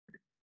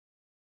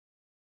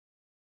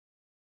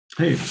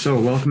Hey, so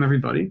welcome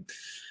everybody.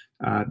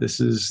 This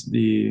is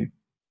the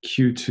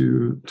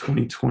Q2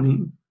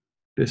 2020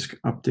 Bisq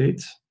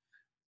update.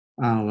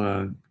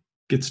 I'll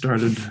get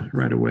started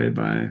right away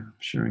by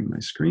sharing my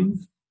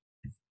screen.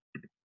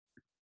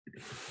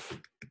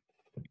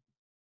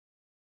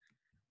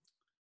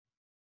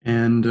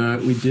 And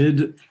we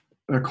did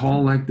a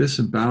call like this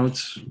about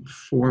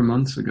 4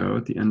 months ago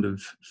at the end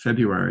of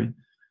February.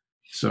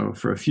 So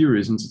for a few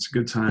reasons, it's a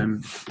good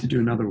time to do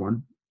another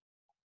one.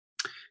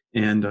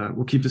 And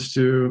we'll keep this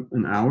to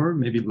an hour,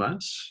 maybe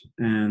less,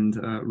 and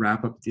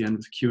wrap up at the end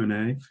with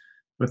Q&A.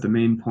 But the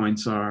main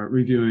points are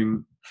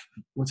reviewing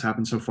what's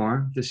happened so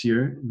far this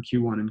year in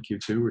Q1 and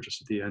Q2. We're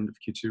just at the end of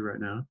Q2 right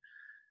now.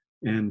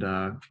 And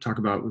talk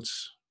about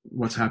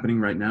what's happening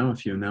right now, a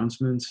few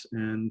announcements,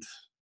 and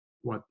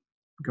what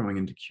going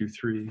into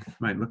Q3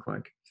 might look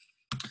like.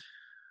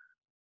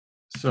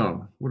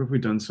 So what have we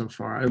done so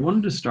far? I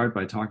wanted to start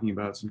by talking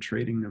about some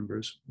trading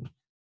numbers,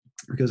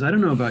 because I don't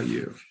know about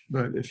you,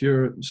 but if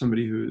you're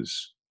somebody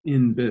who's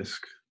in Bisq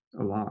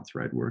a lot,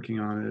 right,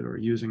 working on it or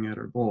using it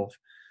or both,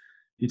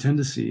 you tend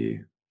to see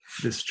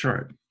this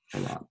chart a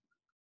lot,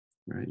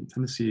 right? You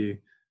tend to see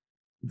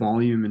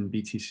volume and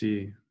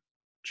BTC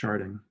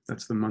charting.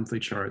 That's the monthly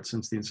chart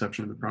since the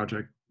inception of the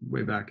project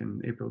way back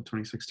in April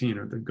 2016,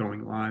 or the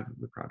going live of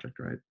the project,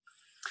 right?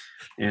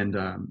 And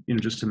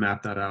just to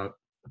map that out,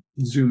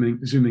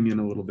 zooming in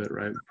a little bit,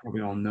 right? We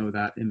probably all know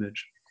that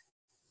image.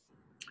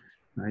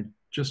 I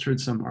just heard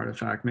some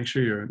artifact. Make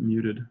sure you're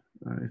muted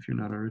if you're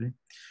not already.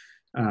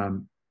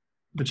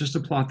 But just to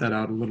plot that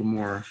out a little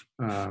more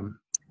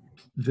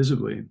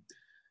visibly,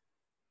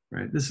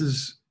 right? This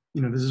is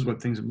what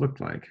things have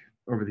looked like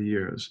over the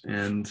years,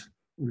 and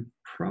we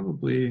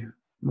probably,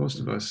 most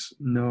of us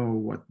know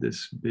what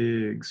this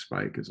big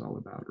spike is all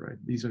about, right?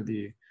 These are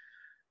the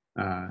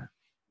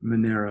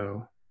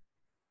Monero.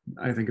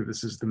 I think of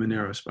this as the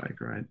Monero spike,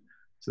 right?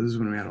 So this is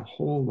when we had a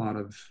whole lot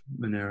of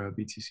Monero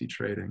BTC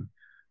trading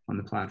on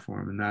the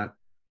platform, and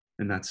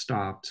that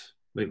stopped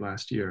late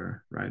last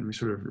year, right? And we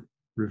sort of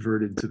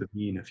reverted to the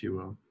mean, if you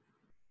will.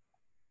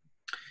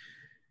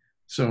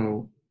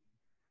 So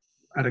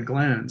at a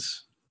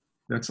glance,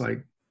 that's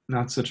like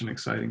not such an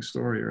exciting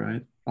story,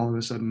 right? All of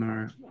a sudden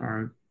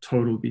our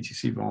total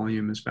BTC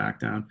volume is back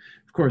down.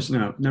 Of course,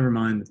 no, never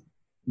mind.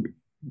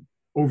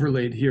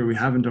 Overlaid here, we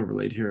haven't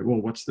overlaid here.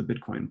 Well, what's the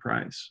Bitcoin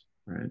price,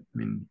 right? I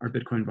mean, our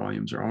Bitcoin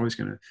volumes are always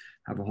going to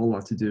have a whole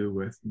lot to do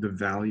with the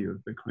value of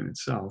Bitcoin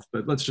itself.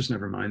 But let's just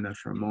never mind that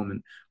for a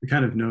moment. We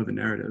kind of know the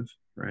narrative,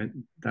 right?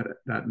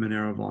 That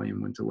Monero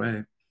volume went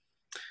away.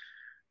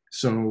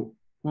 So,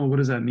 well, what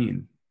does that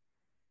mean?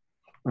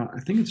 Well, I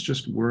think it's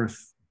just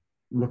worth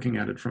looking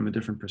at it from a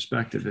different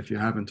perspective. If you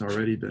haven't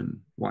already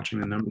been watching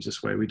the numbers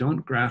this way, we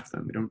don't graph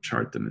them, we don't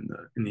chart them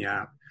in the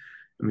app,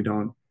 and we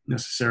don't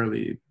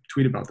necessarily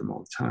tweet about them all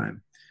the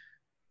time.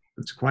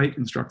 It's quite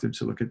instructive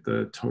to look at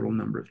the total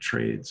number of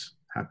trades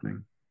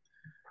happening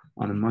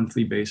on a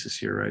monthly basis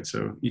here, right?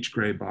 So each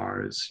gray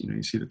bar is,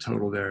 you see the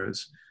total there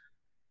is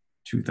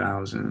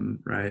 2,000,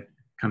 right?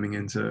 Coming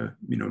into,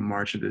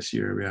 March of this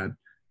year, we had,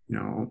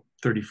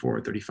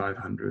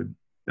 3,500.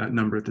 That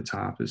number at the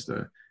top is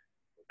the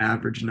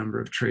average number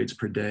of trades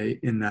per day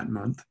in that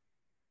month.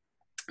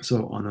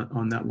 So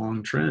on that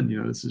long trend,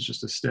 this is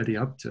just a steady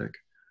uptick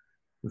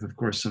with, of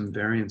course, some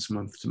variance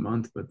month to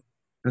month, but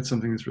that's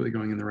something that's really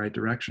going in the right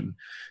direction.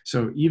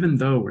 So even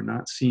though we're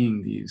not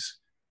seeing these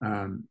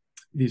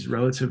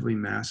relatively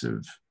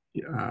massive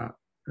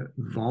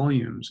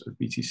volumes of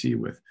BTC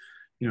with,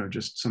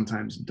 just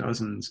sometimes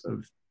dozens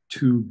of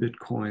 2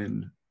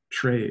 Bitcoin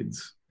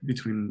trades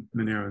between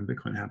Monero and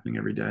Bitcoin happening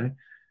every day,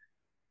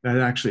 that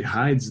actually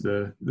hides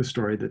the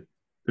story that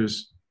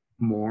there's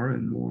more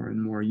and more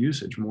and more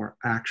usage, more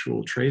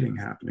actual trading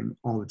happening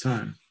all the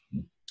time.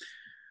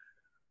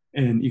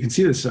 And you can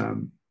see this,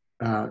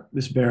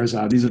 this bears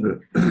out. These are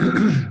the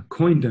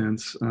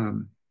CoinDance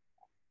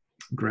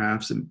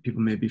graphs that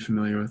people may be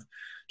familiar with,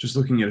 just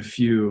looking at a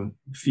few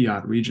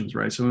fiat regions,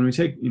 right? So when we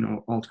take,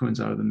 altcoins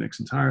out of the mix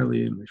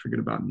entirely and we forget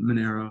about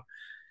Monero,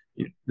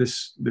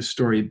 this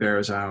story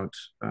bears out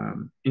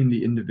in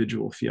the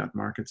individual fiat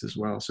markets as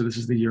well. So this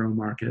is the Euro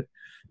market.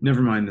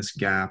 Never mind this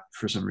gap.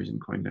 For some reason,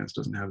 CoinDance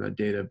doesn't have that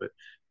data, but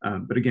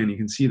again, you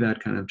can see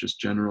that kind of just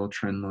general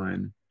trend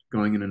line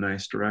going in a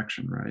nice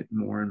direction, right?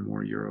 More and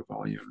more Euro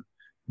volume,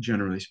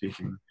 generally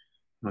speaking,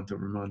 month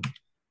over month.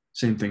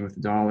 Same thing with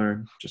the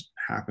dollar. Just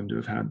happened to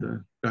have had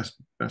the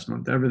best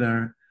month ever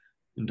there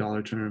in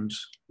dollar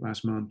terms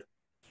last month.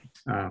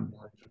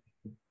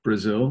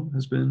 Brazil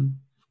has been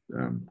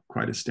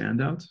quite a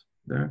standout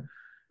there.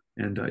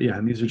 And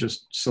and these are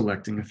just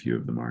selecting a few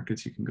of the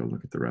markets. You can go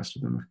look at the rest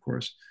of them, of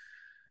course.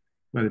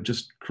 But it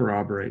just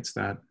corroborates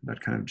that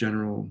kind of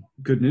general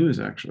good news,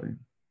 actually.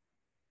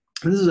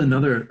 And this is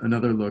another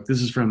look.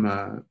 This is from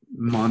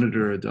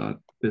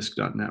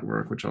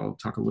monitor.bisq.network, which I'll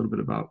talk a little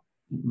bit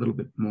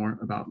more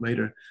about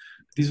later.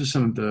 These are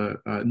some of the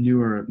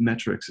newer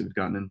metrics that we've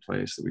gotten in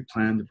place that we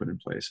plan to put in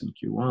place in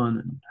Q1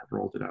 and have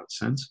rolled it out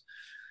since.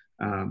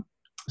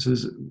 So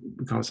this is,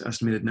 we call this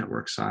estimated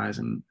network size,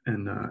 and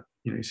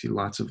you see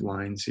lots of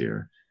lines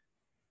here.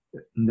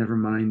 Never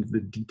mind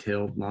the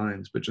detailed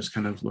lines, but just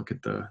kind of look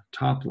at the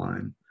top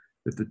line,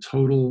 that the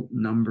total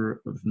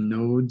number of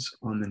nodes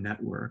on the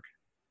network,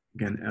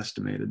 again,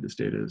 estimated, this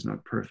data is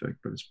not perfect,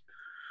 but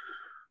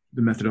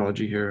the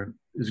methodology here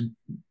is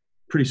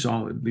pretty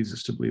solid, leads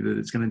us to believe that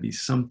it's going to be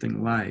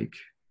something like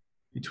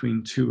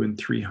between 200 and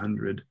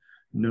 300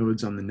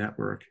 nodes on the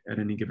network at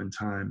any given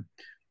time.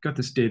 Got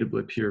this data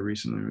blip here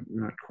recently,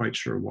 we're not quite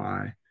sure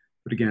why,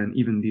 but again,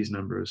 even these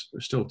numbers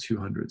are still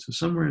 200. So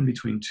somewhere in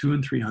between 200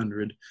 and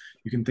 300,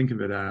 you can think of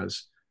it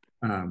as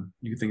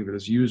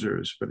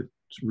users, but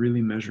it's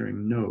really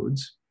measuring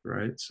nodes,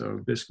 right? So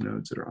Bisq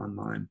nodes that are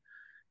online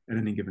at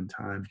any given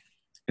time.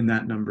 And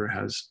that number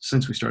has,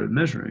 since we started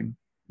measuring,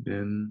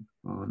 been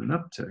on an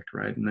uptick,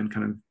 right? And then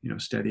kind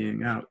of,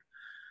 steadying out.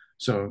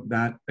 So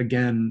that,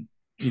 again,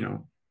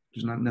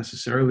 there's not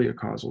necessarily a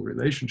causal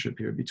relationship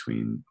here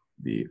between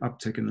the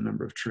uptick in the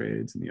number of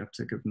trades and the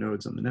uptick of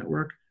nodes on the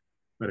network,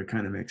 but it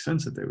kind of makes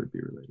sense that they would be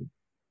related.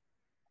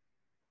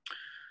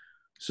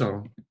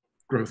 So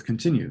growth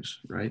continues,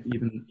 right?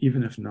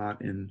 Even if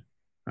not in,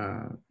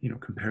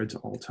 compared to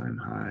all-time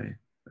high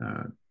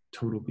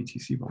total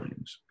BTC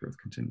volumes, growth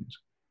continues.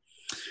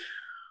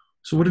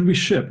 So what did we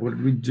ship? What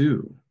did we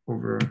do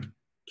over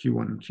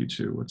Q1 and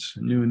Q2? What's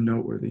new and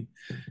noteworthy?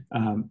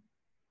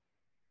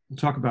 We'll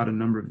talk about a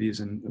number of these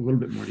in a little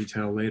bit more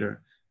detail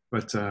later,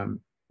 but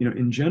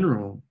in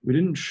general, we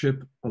didn't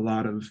ship a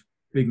lot of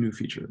big new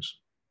features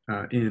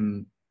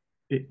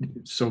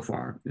so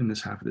far in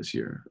this half of this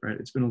year, right?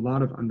 It's been a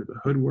lot of under the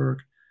hood work.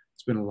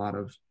 It's been a lot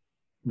of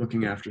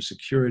looking after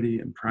security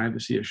and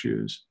privacy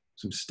issues,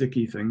 some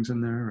sticky things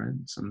in there, right?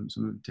 Some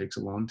of it takes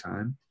a long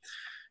time.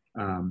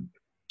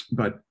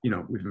 But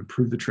we've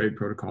improved the trade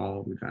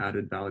protocol. We've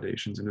added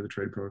validations into the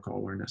trade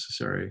protocol where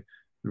necessary.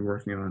 We're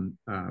working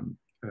on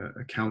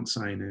account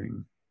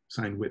signing,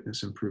 signed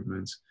witness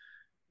improvements,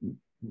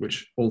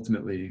 which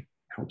ultimately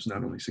helps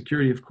not only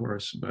security, of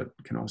course, but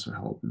can also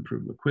help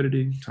improve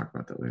liquidity. We'll talk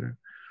about that later.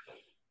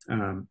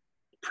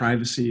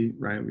 Privacy,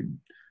 right? We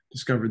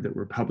discovered that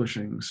we're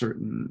publishing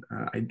certain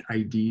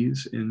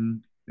IDs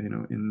in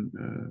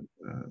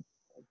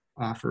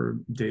offer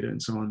data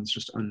and so on. It's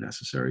just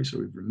unnecessary, so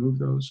we've removed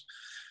those.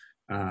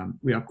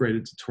 We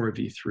upgraded to Tor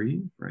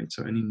v3, right?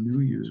 So any new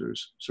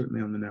users,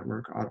 certainly on the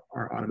network,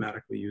 are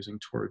automatically using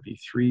Tor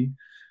v3,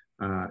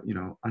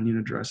 onion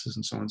addresses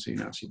and so on. So you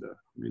now see the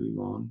really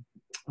long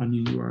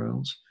onion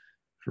URLs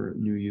for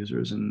new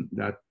users. And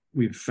that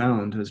we've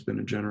found has been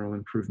a general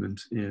improvement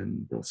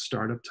in both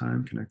startup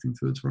time connecting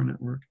to the Tor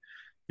network,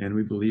 and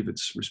we believe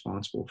it's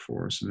responsible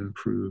for some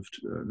improved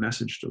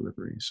message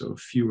delivery. So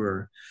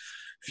fewer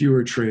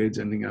trades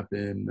ending up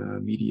in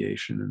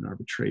mediation and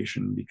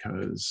arbitration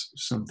because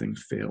something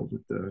failed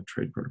with the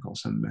trade protocol,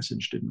 some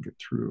message didn't get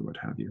through or what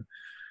have you.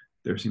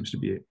 There seems to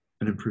be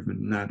an improvement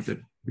in that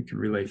we can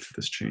relate to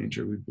this change,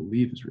 or we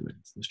believe is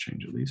related to this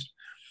change at least.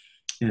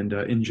 And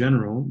in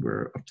general,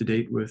 we're up to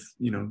date with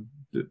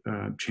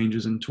the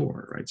changes in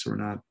Tor, right? So we're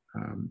not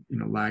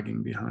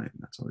lagging behind.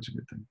 That's always a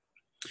good thing.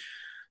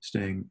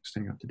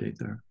 Staying up to date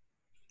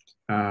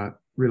there.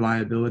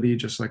 Reliability,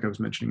 just like I was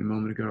mentioning a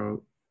moment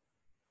ago,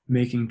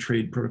 making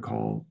trade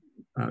protocol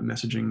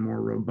messaging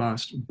more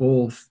robust,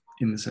 both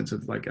in the sense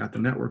of like at the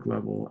network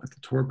level, at the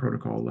Tor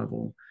protocol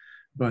level,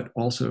 but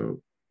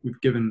also we've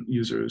given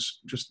users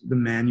just the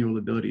manual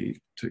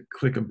ability to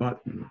click a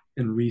button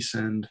and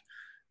resend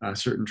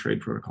certain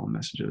trade protocol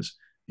messages,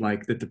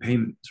 like that the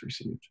payment is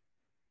received.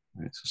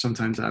 Right? So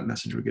sometimes that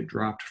message would get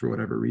dropped for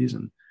whatever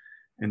reason,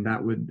 and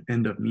that would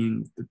end up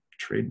meaning the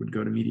trade would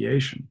go to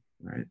mediation,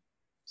 right?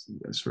 So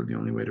that's sort of the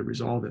only way to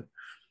resolve it.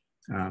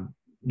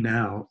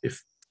 Now,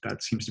 if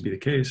that seems to be the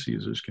case,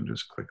 users can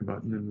just click a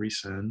button and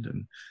resend,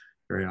 and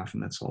very often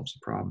that solves the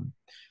problem.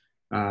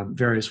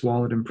 Various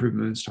wallet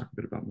improvements, talk a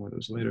bit about more of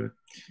those later.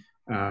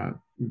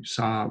 We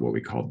saw what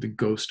we called the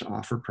ghost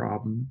offer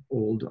problem.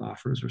 Old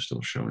offers are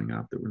still showing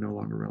up that were no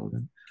longer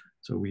relevant.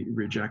 So we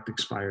reject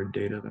expired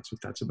data. That's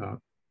what that's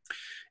about.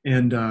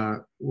 And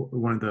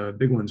one of the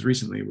big ones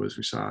recently was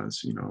we saw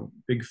this,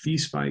 big fee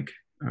spike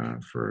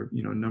for,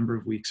 a number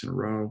of weeks in a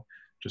row.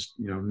 Just,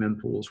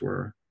 mempools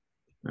were,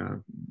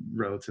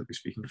 relatively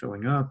speaking,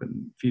 filling up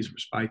and fees were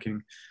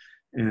spiking.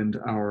 And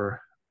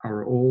our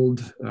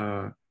old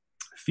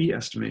fee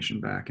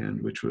estimation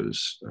backend, which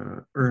was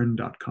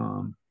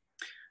earn.com,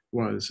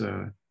 was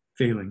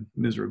failing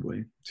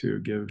miserably to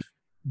give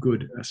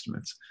good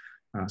estimates.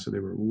 So they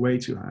were way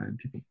too high and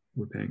people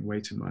were paying way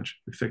too much.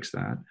 We fixed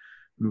that,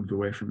 moved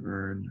away from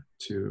earn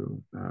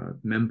to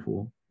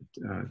mempool,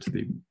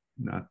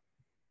 not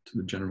to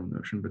the general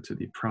notion, but to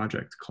the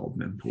project called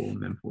mempool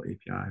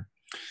API,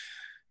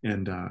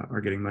 and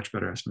are getting much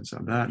better estimates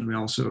on that. And we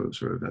also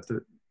sort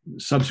of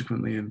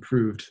subsequently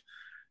improved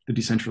the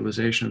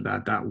decentralization of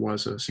that. That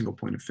was a single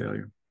point of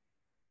failure.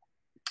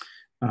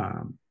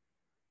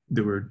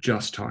 They were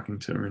just talking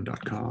to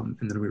earn.com,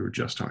 and then we were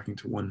just talking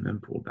to one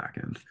mempool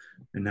backend,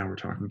 and now we're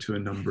talking to a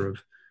number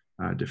of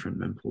different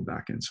mempool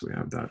backends. So we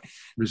have that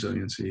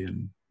resiliency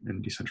and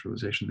and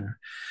decentralization there.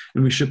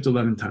 And we shipped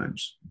 11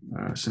 times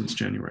since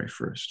January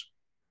 1st.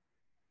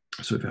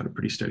 So we've had a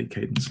pretty steady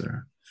cadence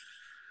there.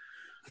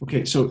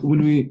 Okay, so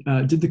when we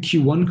did the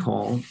Q1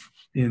 call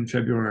in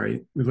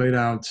February, we laid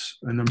out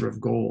a number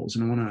of goals,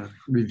 and I want to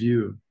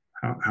review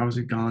how has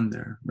it gone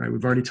there, right?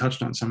 We've already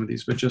touched on some of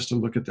these, but just to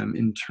look at them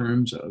in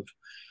terms of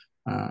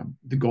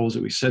the goals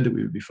that we said that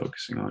we would be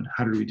focusing on.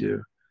 How did we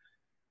do?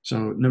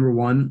 So number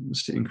one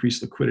was to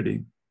increase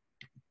liquidity.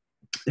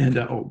 And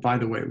oh, by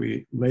the way,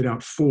 we laid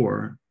out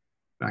 4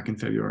 back in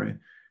February,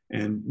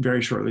 and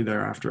very shortly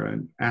thereafter,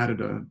 I added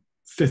a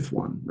 5th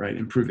one, right?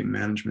 Improving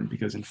management,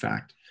 because in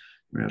fact,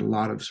 we had a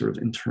lot of sort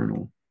of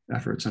internal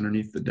efforts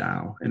underneath the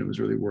DAO, and it was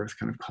really worth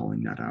kind of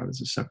calling that out as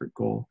a separate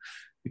goal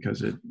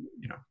because it,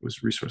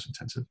 was resource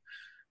intensive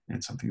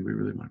and something we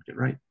really wanted to get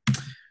right.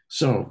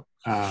 So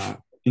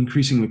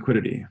increasing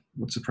liquidity,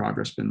 what's the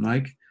progress been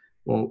like?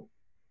 Well,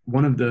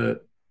 one of the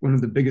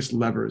biggest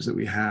levers that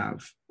we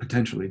have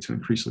potentially to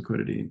increase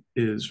liquidity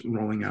is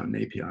rolling out an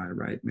API,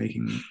 right?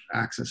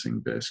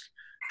 Accessing Bisq,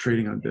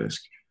 trading on Bisq,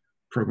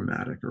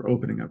 programmatic, or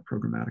opening up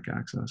programmatic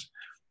access.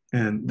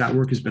 And that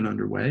work has been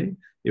underway.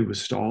 It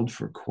was stalled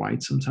for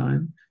quite some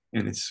time,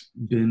 and it's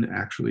been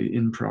actually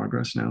in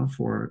progress now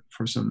for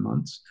some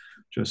months,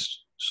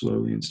 just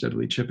slowly and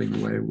steadily chipping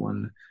away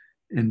one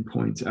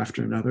endpoint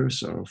after another.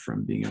 So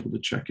from being able to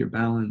check your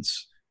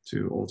balance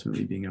to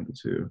ultimately being able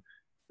to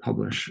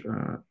publish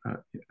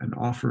an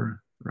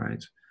offer,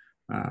 right?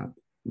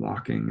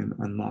 Locking and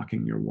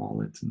unlocking your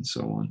wallet and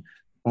so on.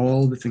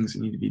 All the things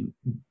that need to be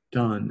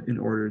done in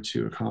order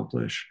to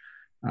accomplish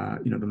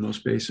the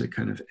most basic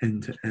kind of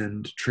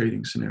end-to-end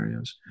trading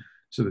scenarios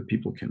so that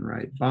people can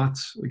write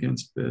bots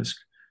against Bisq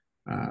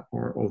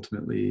or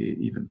ultimately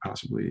even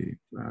possibly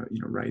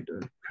write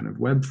a kind of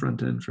web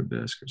front end for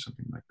Bisq or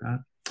something like that.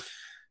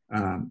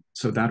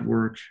 So that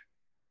work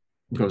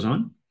goes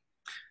on,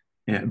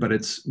 but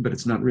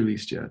it's not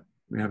released yet.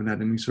 We haven't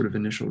had any sort of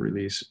initial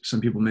release.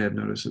 Some people may have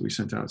noticed that we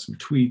sent out some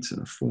tweets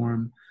and a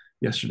form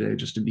yesterday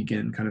just to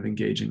begin kind of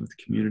engaging with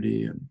the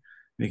community and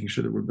making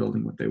sure that we're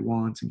building what they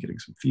want and getting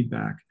some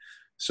feedback.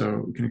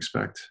 So we can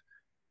expect,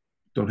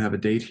 don't have a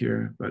date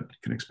here, but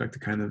can expect a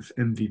kind of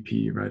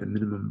MVP, right? A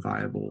minimum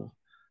viable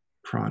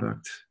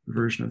product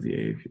version of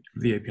the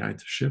API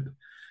to ship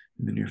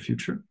in the near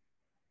future.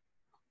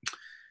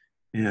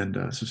 And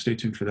so stay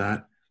tuned for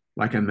that.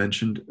 Like I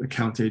mentioned,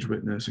 account age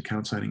witness,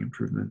 account signing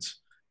improvements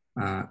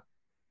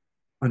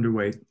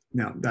underway.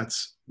 Now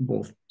that's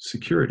both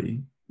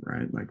security,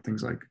 right? Like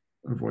things like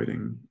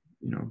avoiding,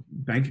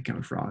 bank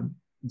account fraud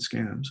and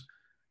scams,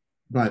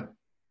 but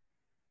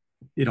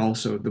it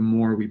also, the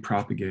more we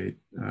propagate,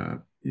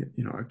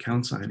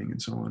 account signing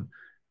and so on,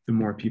 the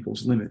more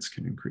people's limits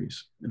can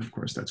increase. And of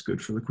course that's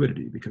good for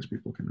liquidity because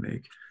people can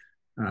make,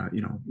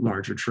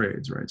 larger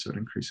trades, right? So it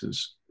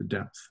increases the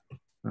depth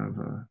of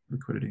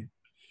liquidity.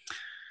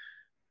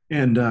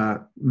 And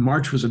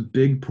March was a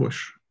big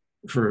push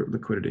for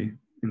liquidity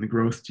in the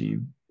growth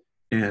team.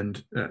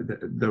 And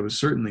that was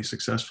certainly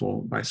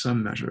successful by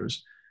some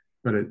measures,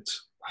 but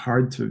it's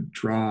hard to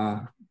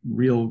draw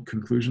real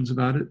conclusions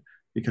about it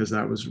because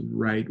that was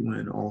right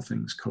when all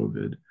things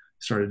COVID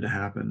started to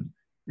happen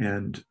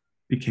and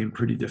became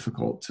pretty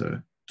difficult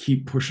to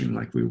keep pushing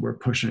like we were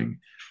pushing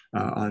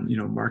on,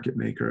 market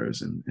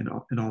makers and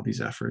all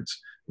these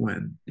efforts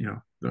when,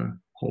 the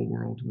whole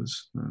world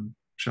was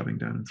shutting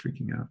down and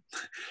freaking out.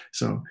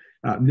 So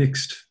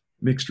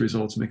mixed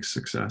results, mixed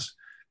success.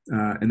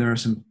 And there are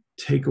some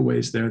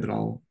takeaways there that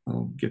I'll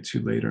get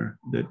to later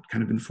that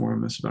kind of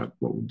inform us about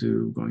what we'll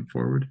do going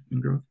forward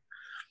in growth.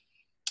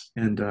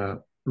 And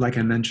like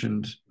I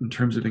mentioned, in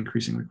terms of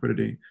increasing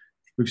liquidity,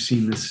 we've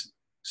seen this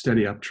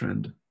steady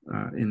uptrend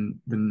in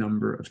the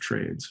number of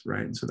trades,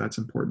 right? And so that's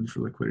important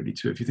for liquidity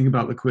too. If you think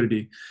about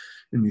liquidity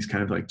in these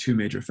kind of like 2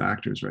 major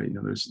factors, right?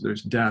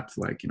 There's depth,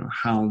 like,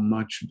 how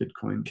much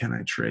Bitcoin can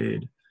I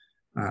trade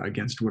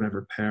against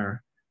whatever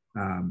pair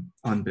on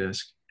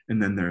Bisq?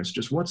 And then there's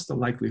just what's the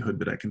likelihood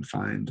that I can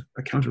find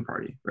a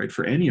counterparty, right?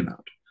 For any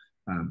amount.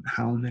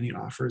 How many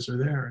offers are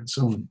there and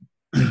so on.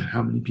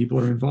 How many people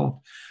are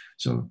involved.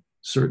 So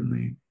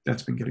certainly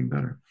that's been getting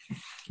better.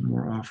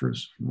 More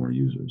offers, more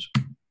users.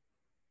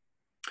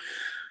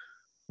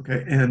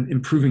 Okay, and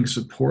improving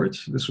support.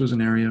 This was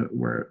an area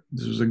where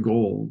this was a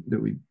goal that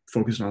we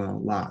focused on a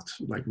lot,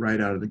 like right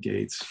out of the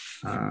gates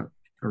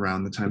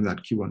around the time of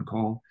that Q1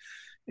 call,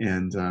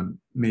 and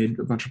made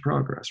a bunch of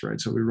progress, right?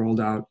 So we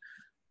rolled out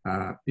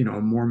a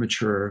more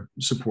mature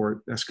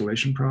support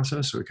escalation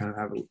process. So we kind of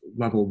have a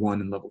level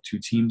 1 and level 2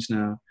 teams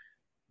now.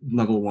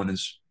 Level 1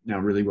 is now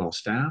really well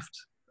staffed.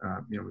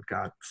 We've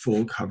got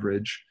full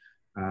coverage,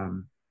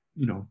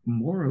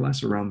 more or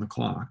less around the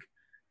clock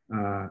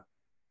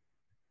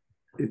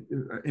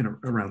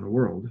around the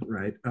world,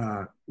 right?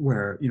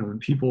 Where, when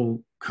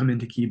people come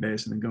into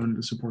Keybase and then go into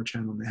the support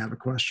channel and they have a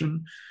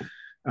question,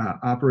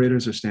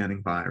 operators are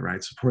standing by,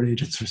 right? Support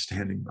agents are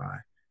standing by.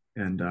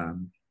 And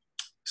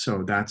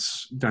so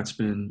that's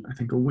been, I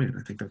think, a win.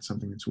 I think that's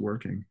something that's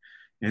working.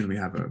 And we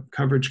have a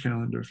coverage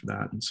calendar for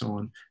that and so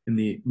on. And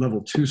the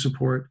level 2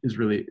 support is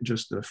really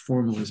just the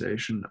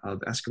formalization of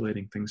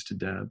escalating things to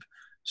dev.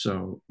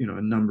 So, you know,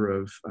 a number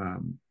of uh,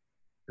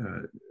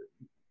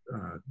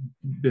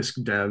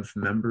 Bisq dev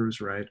members,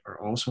 right, are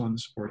also on the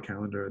support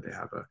calendar. They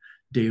have a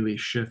daily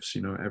shifts,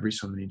 you know, every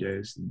so many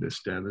days,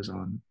 this dev is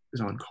on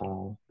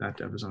call, that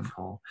dev is on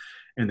call.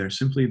 And they're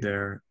simply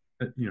there,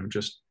 you know,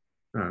 just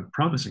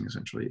promising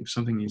essentially, if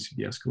something needs to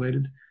be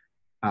escalated,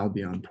 I'll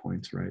be on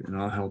point, right? And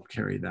I'll help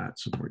carry that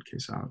support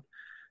case out.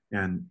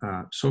 And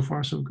so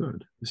far, so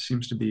good. This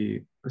seems to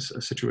be a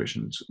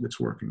situation that's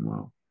working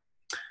well.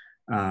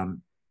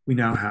 We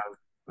now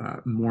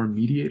have more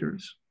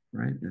mediators,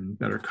 right? And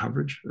better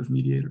coverage of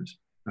mediators,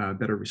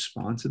 better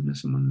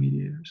responsiveness among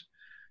mediators.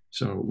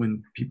 So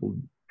when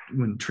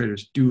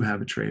traders do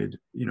have a trade,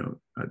 you know,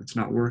 that's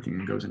not working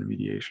and goes into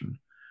mediation,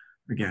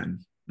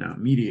 again, now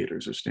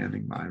mediators are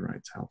standing by,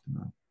 right, to help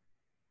them out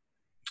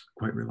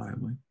quite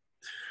reliably.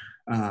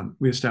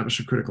 We established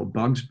a critical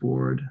bugs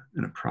board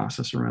and a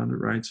process around it,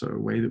 right? So a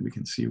way that we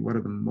can see what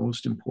are the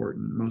most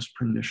important, most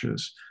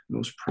pernicious,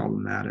 most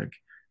problematic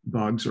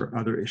bugs or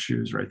other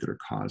issues, right, that are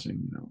causing,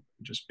 you know,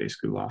 just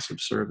basically loss of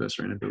service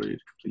or inability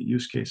to complete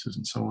use cases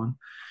and so on.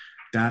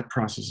 That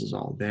process is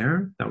all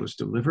there. That was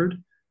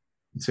delivered.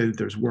 I'd say that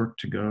there's work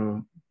to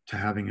go to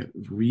having it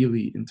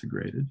really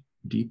integrated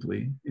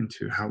deeply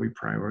into how we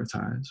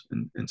prioritize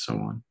and so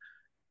on.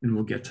 And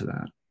we'll get to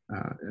that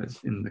as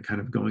in the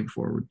kind of going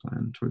forward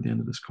plan toward the end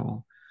of this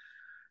call.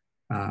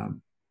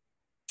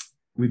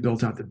 We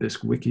built out the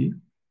Bisq wiki,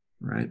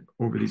 right,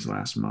 over these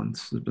last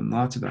months. There's been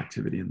lots of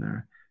activity in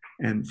there.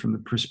 And from the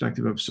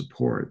perspective of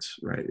support,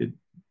 right,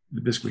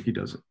 the Bisq wiki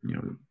does,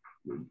 you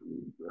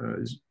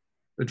know,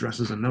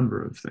 addresses a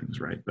number of things,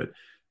 right? But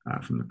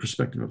from the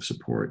perspective of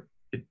support,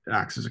 it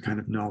acts as a kind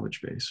of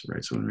knowledge base,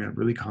 right? So when we have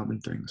really common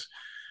things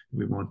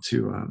we want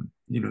to,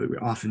 you know, that we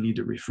often need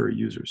to refer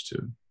users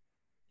to,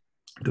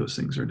 those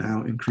things are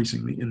now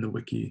increasingly in the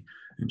wiki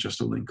and just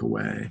a link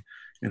away.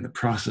 And the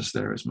process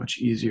there is much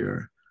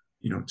easier,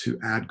 you know, to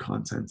add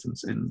content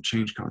and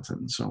change content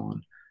and so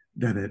on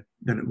than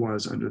it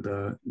was under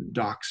the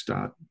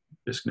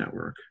docs.bisq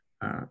network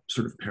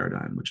sort of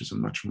paradigm, which is a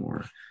much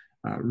more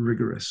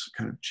rigorous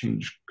kind of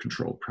change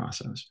control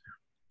process.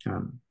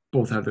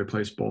 Both have their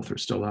place, both are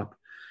still up.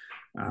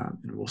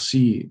 And we'll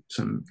see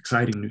some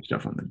exciting new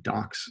stuff on the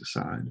docs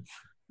side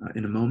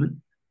in a moment,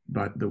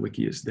 but the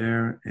wiki is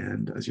there.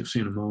 And as you'll see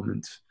in a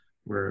moment,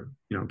 we're,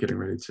 you know, getting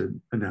ready to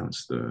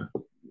announce the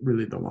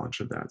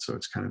launch of that. So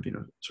it's kind of, you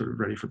know, sort of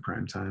ready for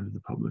prime time in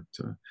the public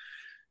to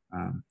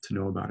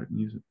know about it and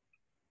use it.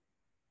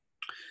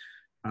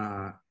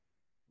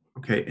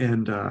 Okay,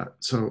 and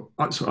so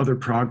other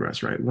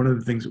progress, right? One of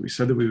the things that we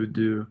said that we would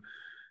do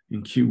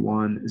in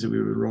Q1 is that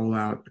we would roll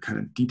out a kind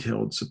of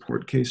detailed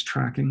support case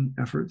tracking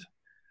effort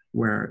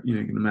where, you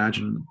know, you can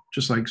imagine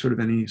just like sort of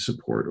any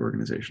support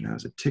organization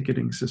has a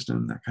ticketing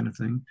system, that kind of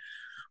thing.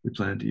 We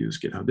plan to use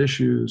GitHub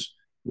issues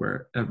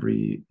where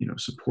every, you know,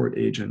 support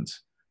agent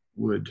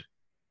would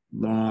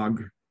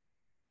log,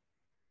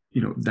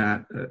 you know,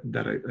 that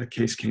a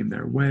case came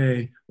their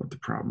way, what the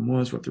problem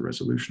was, what the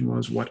resolution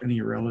was, what any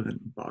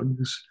irrelevant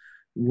bugs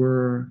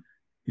were,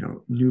 you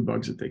know, new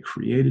bugs that they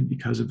created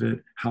because of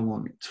it, how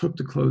long it took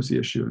to close the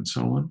issue, and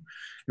so on.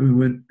 And we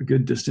went a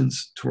good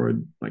distance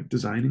toward like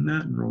designing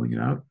that and rolling it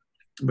out,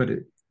 but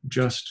it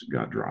just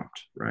got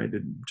dropped, right?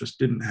 It just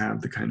didn't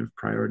have the kind of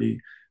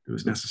priority that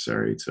was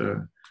necessary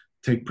to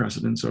take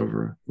precedence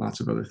over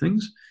lots of other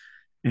things.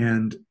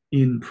 And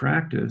in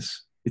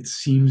practice, it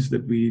seems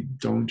that we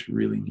don't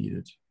really need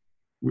it.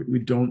 We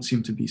don't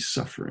seem to be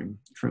suffering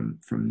from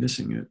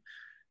missing it.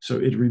 So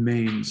it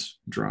remains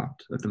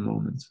dropped at the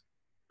moment.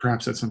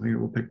 Perhaps that's something that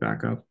we'll pick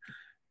back up.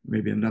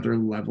 Maybe another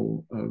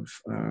level of,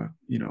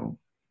 you know,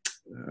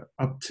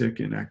 uptick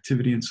in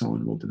activity and so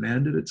on will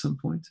demand it at some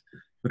point.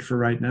 But for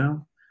right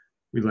now,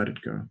 we let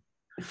it go.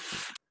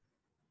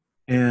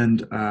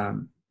 And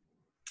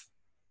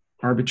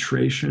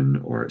arbitration,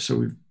 or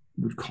so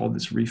we've called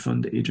this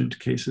refund agent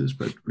cases,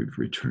 but we've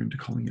returned to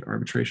calling it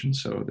arbitration.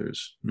 So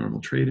there's normal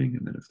trading,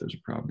 and then if there's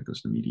a problem, it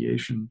goes to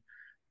mediation.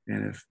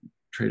 And if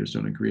traders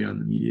don't agree on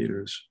the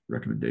mediator's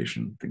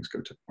recommendation, things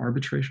go to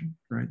arbitration,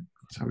 right?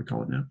 That's how we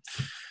call it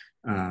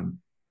now.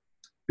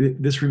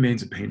 This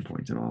remains a pain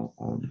point, and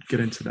I'll get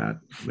into that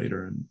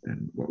later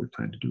and what we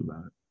plan to do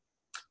about it.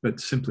 But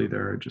simply,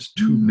 there are just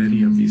too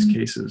many of these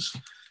cases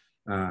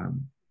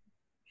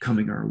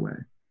coming our way.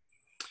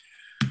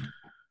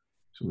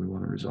 So we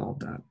want to resolve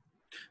that.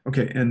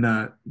 Okay, and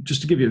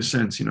just to give you a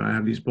sense, you know, I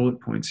have these bullet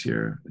points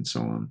here and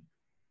so on,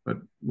 but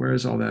where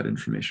is all that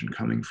information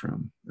coming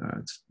from?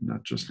 It's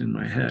not just in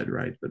my head,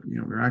 right? But, you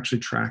know, we're actually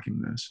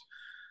tracking this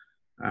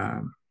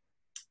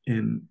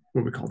in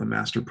what we call the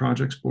Master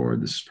Projects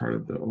Board. This is part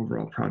of the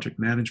overall project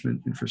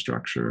management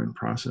infrastructure and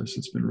process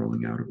that's been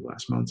rolling out over the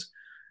last months.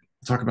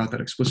 I'll talk about that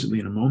explicitly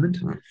in a moment,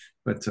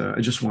 but I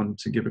just wanted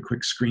to give a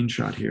quick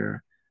screenshot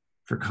here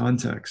for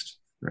context.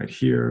 Right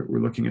here, we're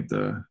looking at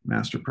the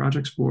Master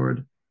Projects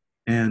Board,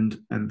 and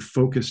I'm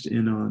focused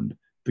in on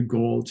the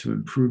goal to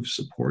improve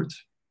support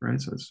right?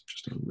 So it's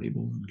just a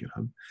label in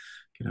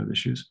GitHub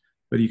issues.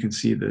 But you can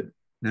see that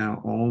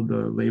now all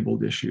the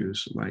labeled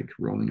issues, like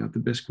rolling out the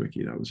Bisq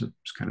wiki, that was a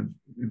kind of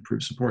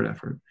improved support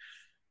effort.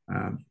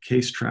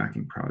 Case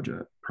tracking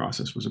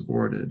process was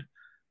aborted.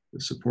 The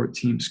support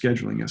team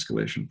scheduling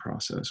escalation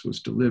process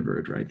was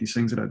delivered, right? These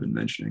things that I've been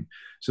mentioning.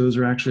 So those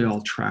are actually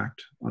all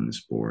tracked on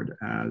this board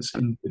as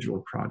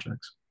individual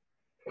projects.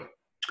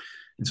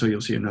 And so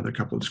you'll see another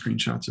couple of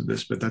screenshots of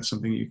this, but that's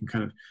something you can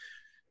kind of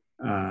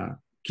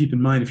keep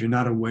in mind if you're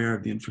not aware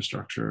of the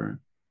infrastructure.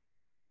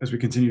 As we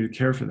continue to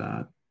care for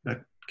that,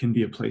 that can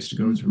be a place to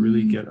go to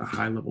really get a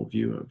high level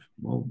view of,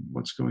 well,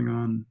 what's going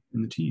on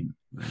in the team,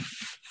 right?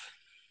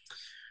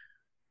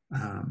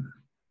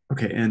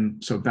 Okay,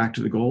 and so back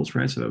to the goals,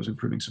 right? So that was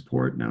improving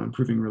support, now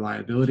improving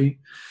reliability.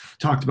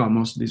 Talked about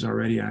most of these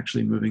already,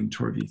 actually moving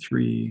toward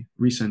v3,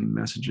 resending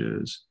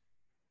messages,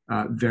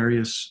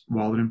 various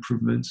wallet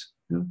improvements,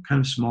 kind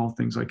of small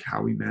things like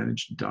how we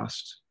manage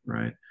dust,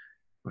 right?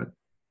 But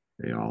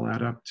they all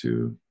add up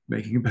to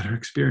making a better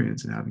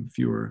experience and having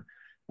fewer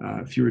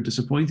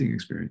disappointing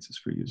experiences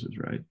for users,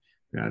 right?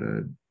 We had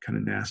a kind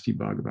of nasty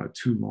bug about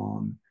too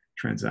long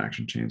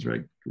transaction chains,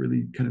 right?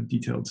 Really kind of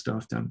detailed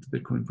stuff down at the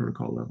Bitcoin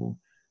protocol level,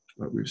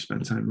 but we've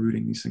spent time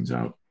rooting these things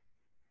out.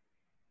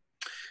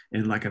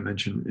 And like I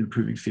mentioned,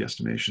 improving fee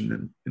estimation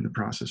and in the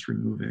process,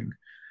 removing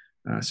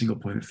a single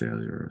point of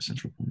failure or a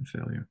central point of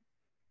failure.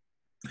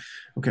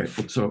 Okay,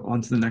 so on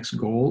to the next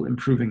goal,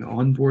 improving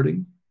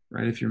onboarding,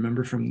 right? If you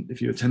remember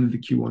if you attended the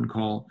Q1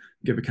 call,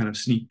 give a kind of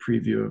sneak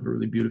preview of a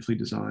really beautifully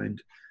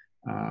designed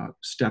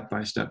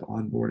step-by-step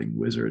onboarding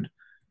wizard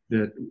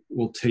that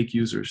will take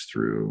users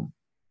through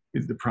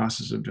the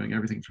process of doing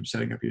everything from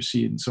setting up your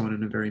seed and so on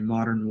in a very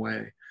modern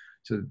way,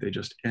 so that they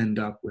just end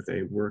up with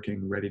a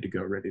working, ready to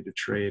go, ready to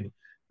trade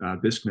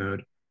Bisq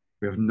node.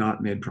 We have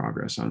not made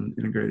progress on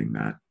integrating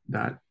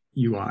that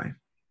UI.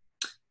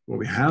 What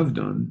we have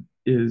done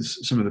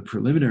is some of the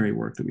preliminary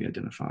work that we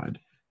identified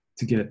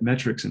to get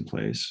metrics in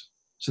place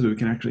so that we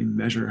can actually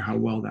measure how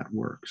well that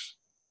works.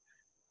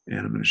 And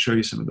I'm going to show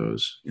you some of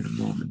those in a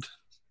moment.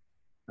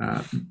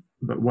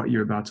 But what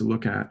you're about to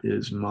look at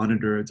is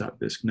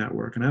monitor.bisq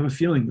network. And I have a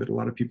feeling that a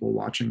lot of people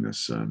watching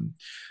this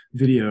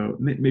video,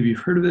 maybe you've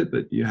heard of it,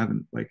 but you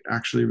haven't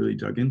actually really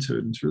dug into it.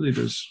 And it's really,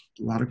 there's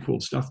a lot of cool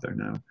stuff there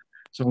now.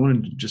 So I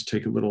wanted to just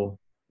take a little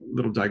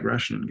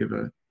digression and give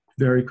a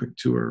very quick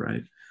tour,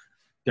 right?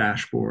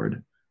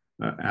 Dashboard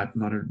at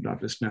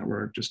monitor.bisq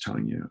network, just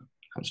telling you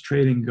how's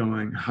trading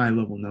going, high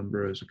level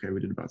numbers. Okay,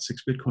 we did about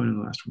 6 Bitcoin in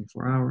the last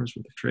 24 hours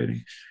worth of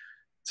trading,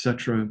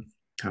 etc.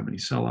 How many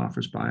sell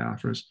offers, buy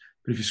offers.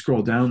 But if you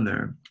scroll down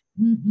there,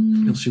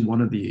 you'll see one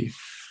of the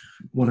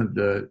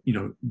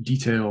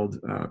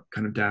detailed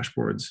kind of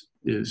dashboards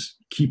is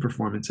key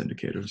performance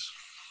indicators,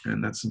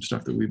 and that's some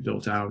stuff that we've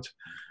built out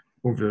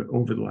over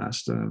the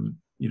last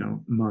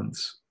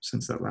months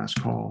since that last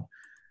call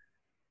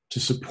to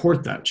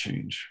support that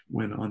change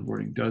when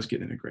onboarding does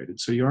get integrated.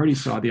 So you already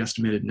saw the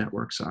estimated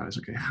network size.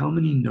 Okay, how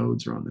many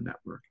nodes are on the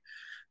network?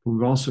 But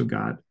we've also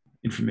got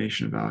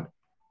information about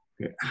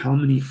how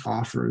many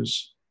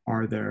offers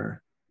are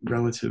there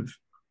relative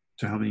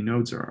to how many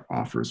nodes are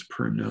offers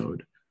per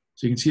node.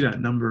 So you can see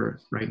that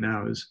number right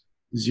now is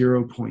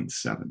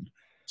 0.7.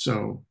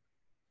 So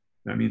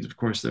that means, of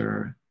course, there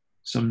are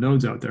some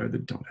nodes out there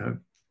that don't have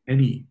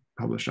any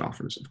published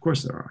offers. Of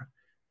course there are,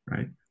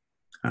 right?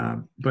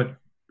 But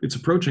it's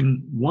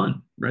approaching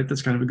 1, right?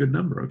 That's kind of a good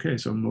number. Okay,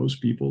 so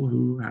most people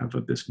who have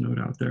a Bisq node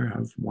out there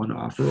have 1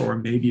 offer, or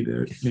maybe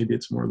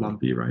it's more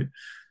lumpy, right?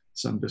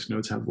 Some Bisq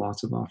nodes have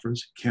lots of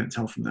offers. Can't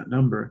tell from that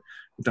number,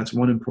 but that's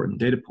one important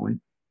data point.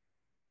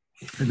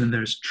 And then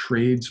there's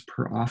trades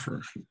per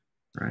offer,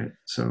 right?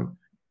 So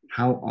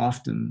how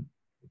often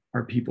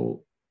are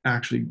people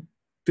actually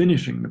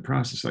finishing the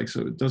process?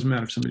 So it doesn't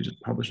matter if somebody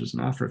just publishes an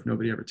offer if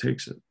nobody ever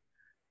takes it.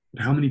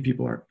 But how many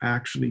people are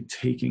actually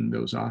taking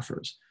those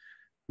offers,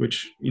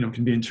 which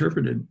can be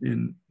interpreted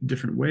in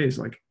different ways,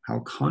 like how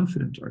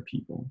confident are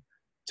people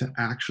to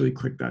actually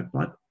click that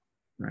button,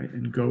 right,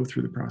 and go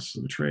through the process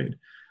of the trade.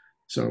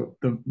 So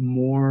the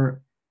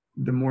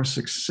more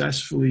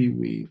successfully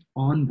we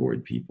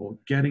onboard people,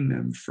 getting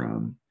them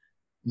from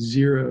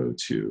 0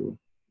 to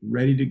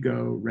ready to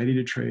go, ready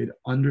to trade,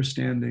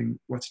 understanding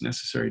what's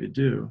necessary to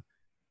do,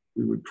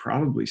 we would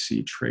probably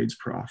see trades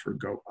per offer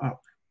go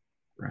up,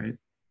 right?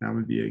 That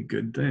would be a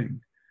good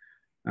thing.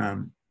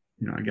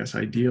 I guess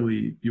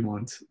ideally you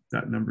want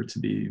that number to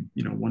be,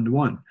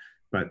 1-to-1,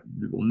 but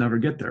we'll never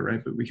get there,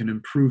 right? But we can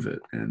improve it,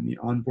 and the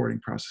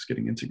onboarding process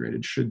getting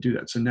integrated should do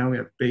that. So now we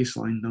have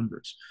baseline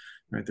numbers,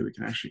 right, that we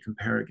can actually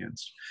compare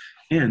against.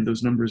 And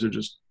those numbers are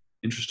just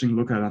interesting to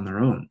look at on their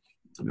own.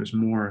 So there's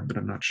more that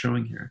I'm not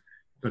showing here,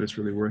 but it's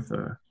really worth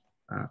a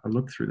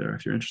look through there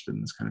if you're interested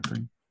in this kind of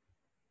thing.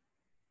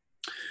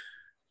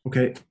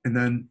 Okay, and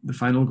then the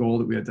final goal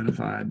that we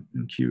identified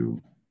in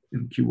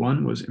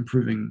Q1 was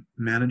improving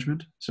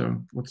management.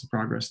 So what's the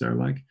progress there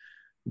like?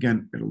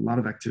 Again, we had a lot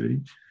of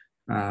activity.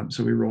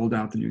 So we rolled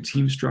out the new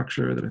team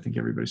structure that I think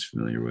everybody's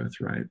familiar with,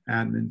 right?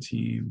 Admin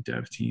team,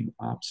 dev team,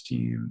 ops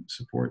team,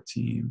 support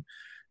team,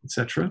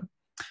 etc.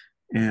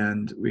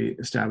 And we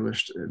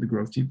established the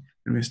growth team,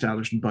 and we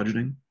established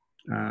budgeting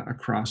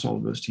across all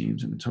of those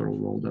teams and the total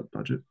rolled up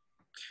budget.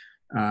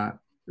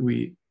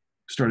 We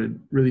started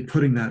really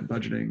putting that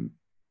budgeting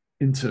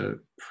into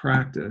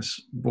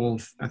practice,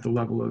 both at the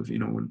level of,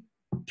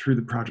 through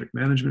the project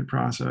management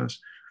process,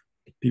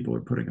 people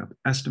are putting up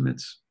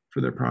estimates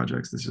for their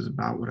projects. This is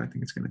about what I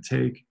think it's going to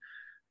take,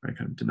 right?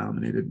 Kind of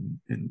denominated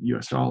in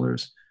US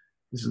dollars.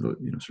 This is the,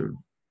 sort of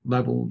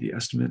level, the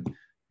estimate.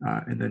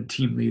 And then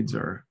team leads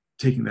are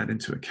taking that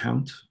into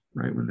account,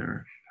 right? When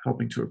they're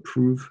helping to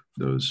approve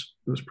those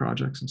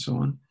projects and so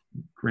on,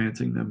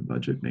 granting them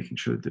budget, making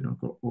sure that they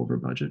don't go over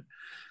budget.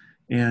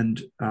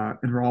 And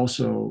we're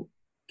also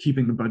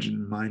keeping the budget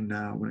in mind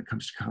now when it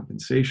comes to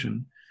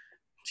compensation.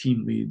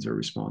 Team leads are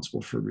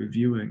responsible for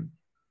reviewing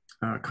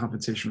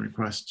compensation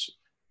requests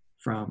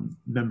from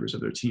members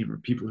of their team or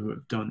people who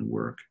have done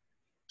work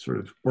sort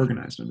of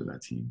organized under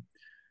that team.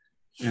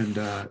 And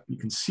you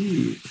can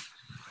see,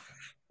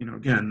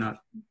 again, not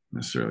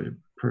necessarily a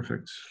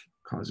perfect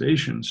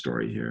causation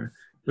story here,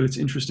 but it's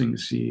interesting to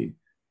see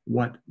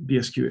what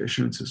BSQ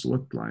issuances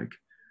looked like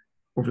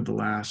over the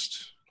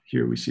last,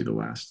 here we see the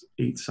last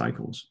 8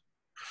 cycles.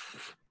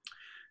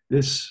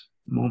 This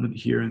moment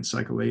here in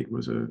cycle 8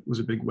 was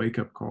a big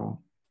wake-up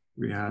call.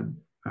 We had,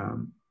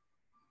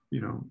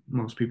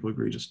 most people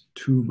agree, just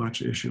too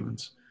much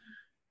issuance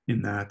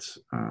in that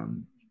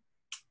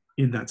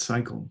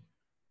cycle.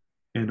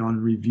 And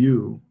on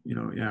review,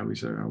 we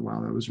said, oh,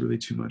 wow, that was really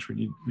too much.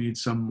 We need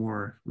some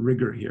more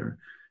rigor here.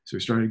 So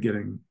we started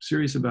getting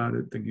serious about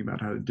it, thinking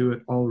about how to do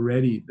it.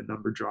 Already the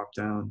number dropped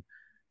down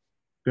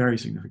very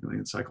significantly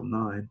in cycle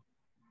 9.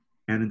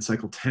 And in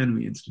cycle 10,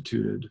 we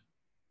instituted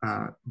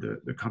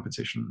the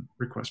compensation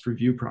request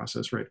review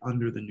process right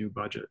under the new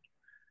budget.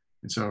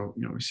 And so,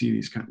 we see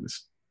this kind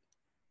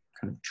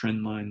of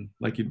trend line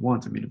like you'd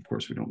want. I mean, of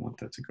course, we don't want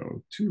that to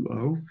go too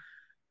low.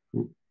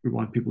 We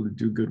want people to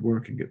do good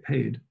work and get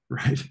paid,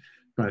 right?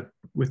 But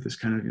with this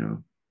kind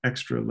of,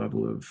 extra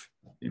level of,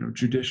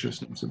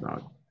 judiciousness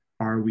about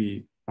are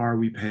we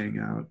paying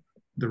out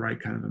the right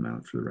kind of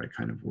amount for the right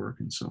kind of work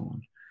and so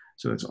on.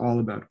 So it's all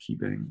about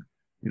keeping,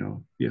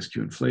 BSQ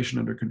inflation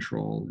under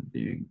control and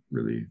being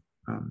really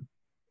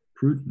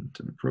prudent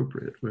and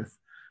appropriate with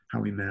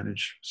how we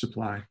manage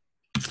supply.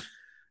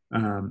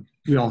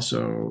 We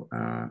also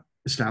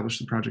established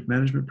the project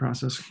management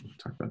process. We'll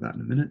talk about that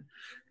in a minute.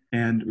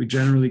 And we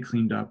generally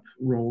cleaned up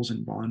roles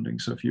in bonding.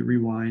 So if you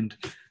rewind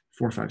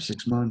 4, 5,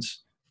 6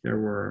 months, there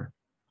were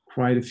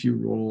quite a few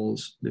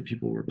roles that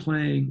people were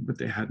playing, but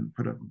they hadn't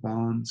put up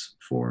bonds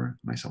for,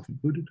 myself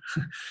included.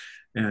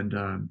 and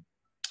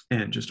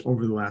just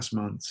over the last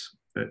months,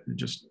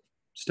 just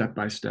step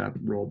by step,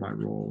 role by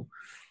role,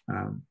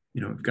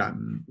 we've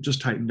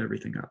just tightened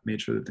everything up,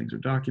 made sure that things are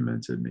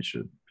documented, made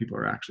sure people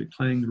are actually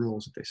playing the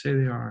roles that they say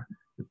they are,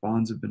 the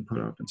bonds have been put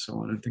up and so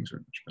on, and things are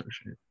in much better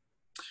shape.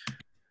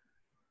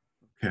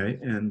 Okay,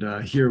 and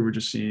here we're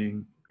just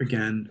seeing,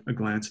 again, a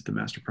glance at the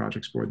master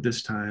projects board.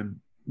 This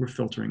time we're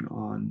filtering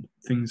on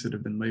things that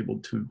have been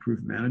labeled to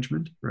improve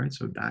management, right?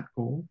 So that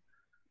goal.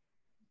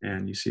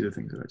 And you see the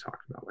things that I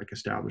talked about, like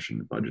establishing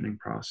the budgeting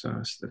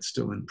process that's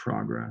still in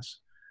progress,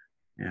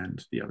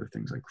 and the other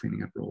things like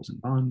cleaning up roles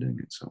and bonding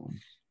and so on,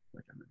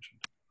 like I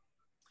mentioned.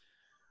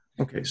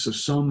 Okay,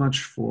 so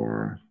much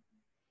for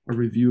a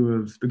review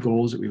of the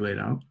goals that we laid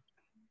out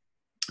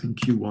in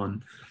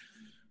Q1.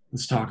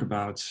 Let's talk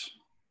about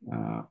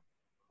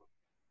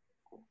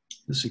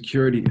the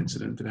security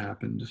incident that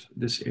happened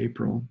this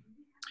April.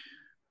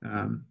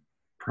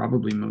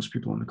 Probably most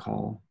people on the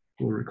call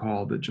will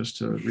recall, but just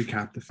to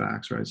recap the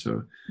facts, right?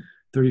 So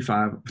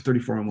 34,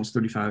 almost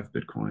 35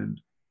 Bitcoin,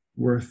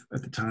 worth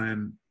at the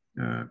time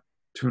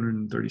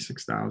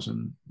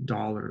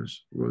 $236,000,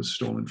 was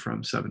stolen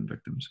from 7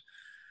 victims.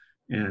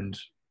 And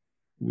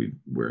we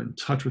were in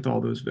touch with all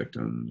those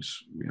victims.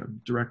 We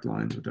have direct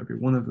lines with every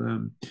one of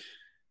them.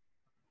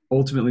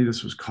 Ultimately,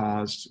 this was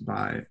caused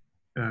by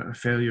a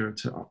failure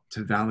to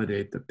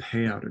validate the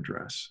payout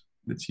address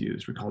that's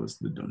used. We call this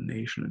the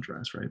donation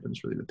address, right? But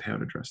it's really the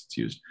payout address that's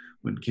used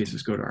when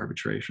cases go to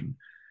arbitration.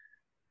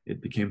 It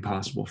became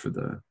possible for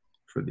the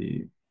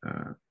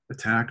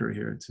attacker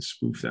here to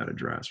spoof that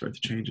address, right?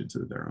 To change it to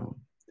their own.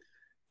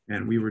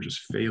 And we were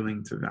just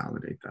failing to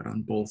validate that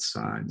on both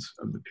sides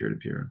of the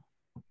peer-to-peer,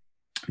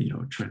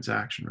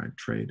 transaction, right?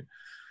 Trade.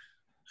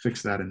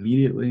 Fixed that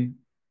immediately,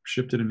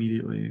 shipped it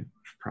immediately.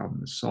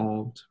 Problem is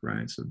solved,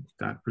 right? So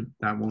that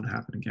won't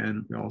happen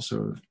again. We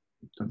also have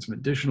done some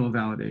additional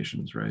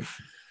validations, right?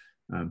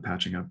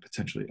 Patching up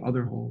potentially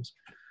other holes.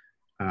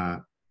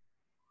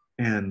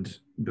 And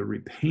the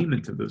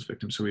repayment of those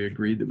victims, so we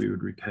agreed that we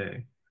would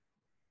repay.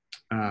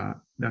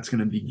 That's going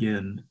to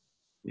begin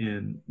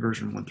in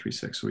version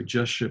 1.3.6. So we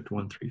just shipped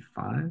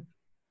 1.3.5,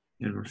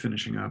 and we're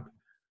finishing up,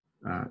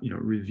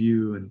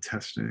 review and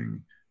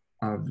testing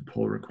of the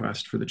pull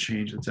request for the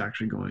change that's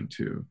actually going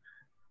to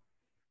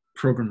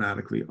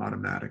programmatically,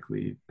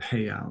 automatically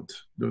pay out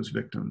those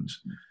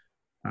victims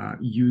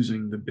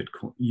using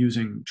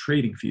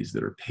trading fees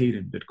that are paid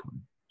in Bitcoin.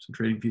 So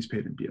trading fees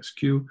paid in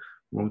BSQ,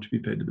 won't be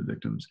paid to the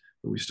victims,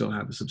 but we still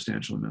have a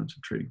substantial amount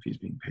of trading fees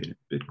being paid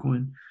in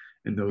Bitcoin,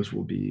 and those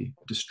will be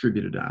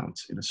distributed out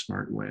in a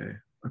smart way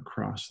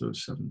across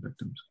those 7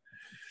 victims.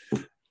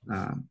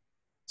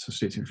 So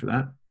stay tuned for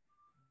that.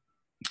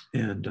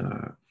 And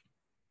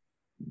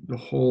the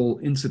whole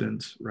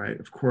incident, right,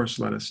 of course,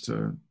 led us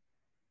to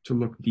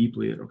look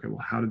deeply at, okay,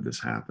 well, how did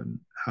this happen?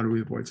 How do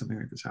we avoid something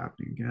like this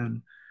happening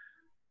again?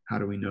 How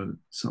do we know that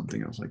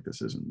something else like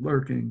this isn't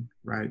lurking,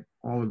 right?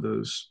 All of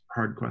those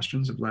hard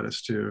questions have led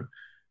us to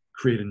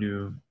create a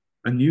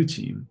new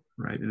team,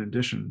 right? In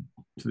addition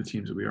to the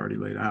teams that we already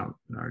laid out,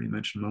 and I already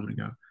mentioned a moment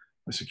ago,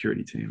 a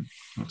security team.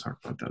 I'll talk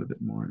about that a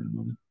bit more in a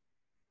moment.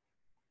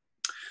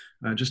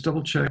 Just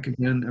double check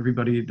again,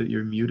 everybody, that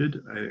you're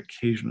muted. I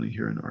occasionally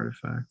hear an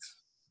artifact,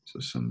 so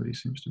somebody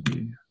seems to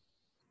be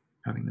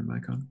having their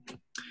mic on.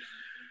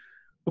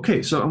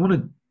 Okay, so I want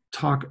to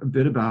talk a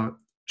bit about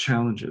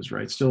challenges,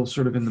 right? Still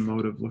sort of in the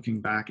mode of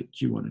looking back at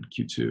Q1 and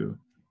Q2.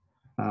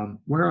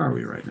 Where are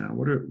we right now?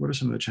 What are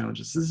some of the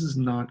challenges? This is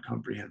not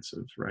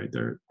comprehensive, right?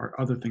 There are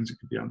other things that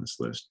could be on this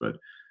list, but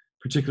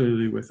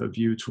particularly with a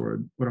view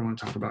toward what I want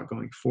to talk about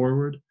going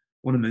forward, I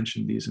want to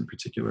mention these in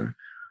particular.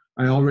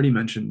 I already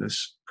mentioned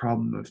this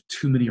problem of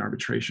too many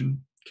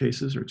arbitration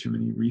cases or too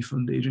many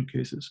refund agent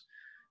cases.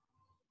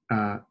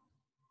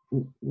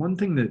 One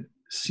thing that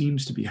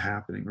seems to be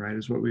happening, right,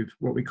 is what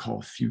we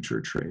call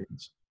future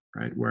trades,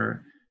 right,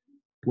 where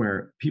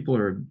people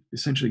are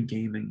essentially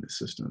gaming the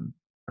system,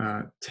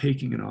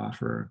 taking an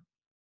offer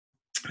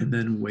and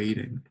then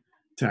waiting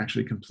to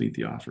actually complete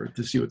the offer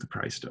to see what the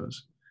price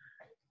does.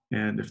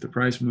 And if the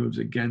price moves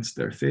against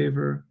their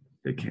favor,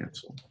 they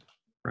cancel,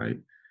 right?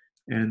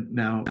 And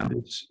now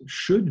this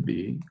should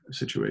be a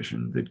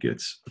situation that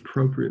gets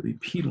appropriately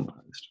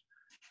penalized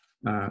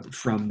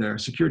from their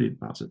security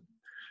deposit.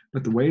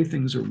 But the way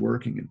things are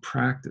working in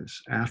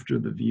practice after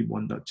the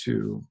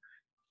v1.2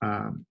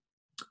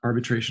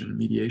 arbitration and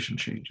mediation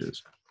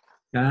changes,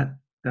 that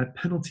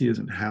penalty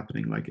isn't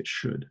happening like it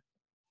should,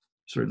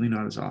 certainly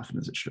not as often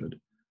as it should.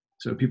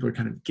 So people are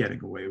kind of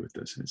getting away with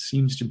this, and it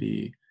seems to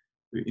be,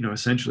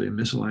 essentially a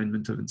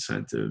misalignment of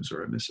incentives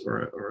or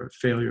a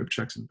failure of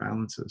checks and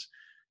balances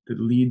that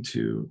lead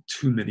to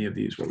too many of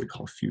these what we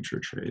call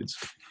future trades.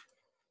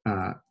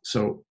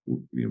 So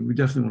we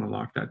definitely want to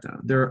lock that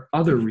down. There are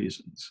other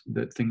reasons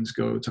that things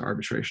go to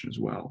arbitration as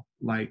well,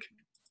 like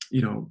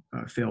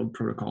failed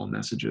protocol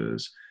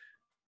messages.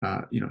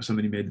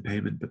 Somebody made the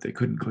payment but they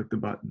couldn't click the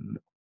button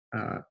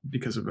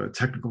because of a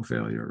technical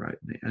failure, right?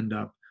 And they end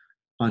up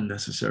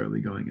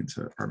unnecessarily going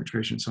into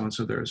arbitration and so on.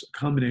 So there's a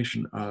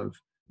combination of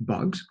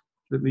bugs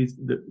that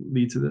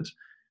lead to this,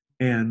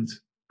 and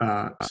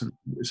some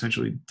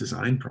essentially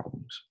design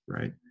problems,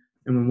 right?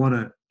 And we want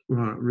to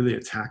really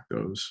attack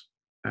those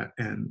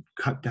and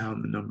cut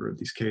down the number of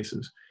these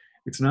cases.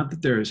 It's not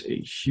that there's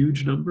a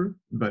huge number,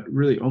 but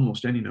really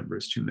almost any number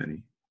is too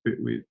many.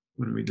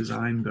 When we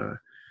designed the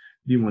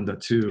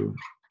v1.2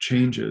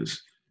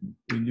 changes,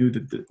 we knew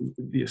that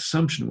the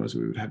assumption was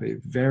we would have a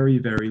very,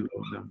 very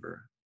low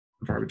number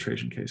of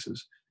arbitration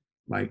cases,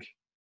 like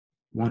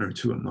 1 or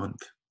 2 a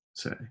month,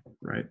 say,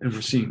 right? And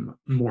we're seeing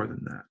more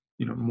than that,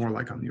 more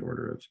like on the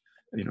order of,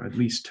 at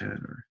least 10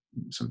 or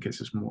in some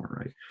cases more,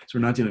 right? So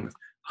we're not dealing with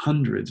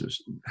hundreds or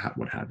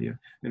what have you.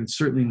 And it's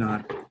certainly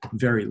not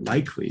very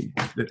likely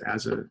that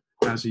as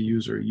a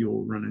user,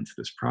 you'll run into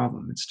this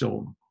problem. It's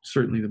still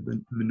certainly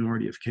the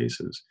minority of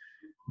cases,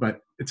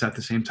 but it's at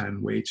the same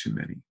time way too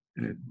many.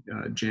 And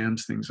it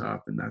jams things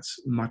up, and that's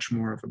much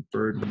more of a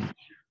burden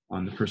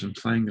on the person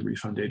playing the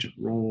refund agent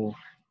role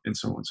and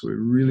so on. So we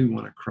really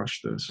want to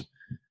crush this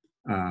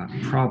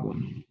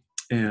problem.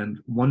 And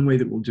one way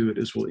that we'll do it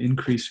is we'll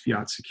increase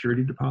fiat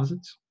security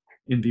deposits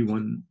in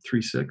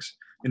v1.3.6,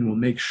 and we'll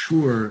make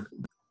sure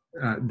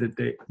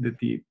that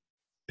the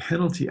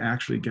penalty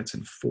actually gets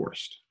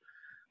enforced,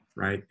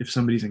 right? If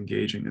somebody's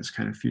engaging this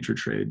kind of future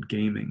trade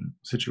gaming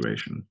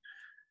situation.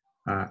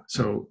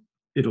 So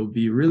it'll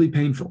be really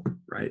painful,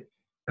 right?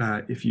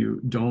 If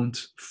you don't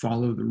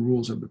follow the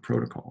rules of the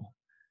protocol.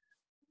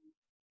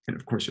 And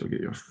of course, you'll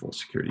get your full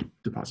security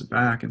deposit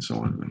back and so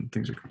on when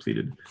things are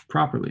completed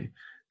properly.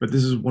 But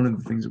this is one of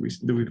the things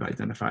that we've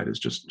identified as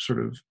just sort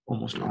of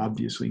almost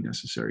obviously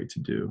necessary to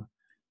do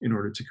in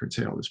order to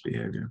curtail this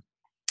behavior.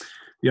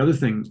 The other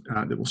thing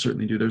that we'll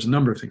certainly do, there's a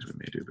number of things we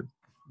may do, but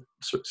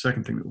the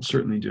second thing that we'll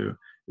certainly do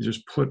is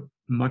just put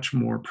much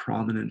more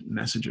prominent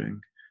messaging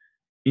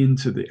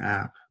into the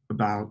app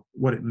about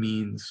what it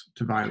means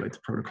to violate the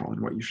protocol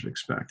and what you should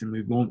expect. And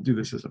we won't do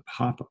this as a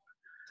pop-up,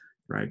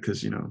 right?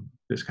 Because,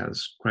 Bisq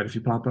has quite a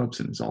few pop-ups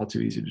and it's all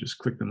too easy to just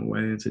click them away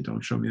and say, don't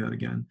show me that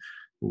again.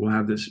 But we'll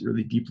have this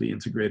really deeply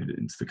integrated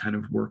into the kind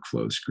of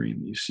workflow screen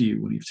that you see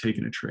when you've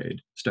taken a trade.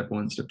 Step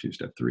 1, step 2,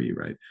 step 3,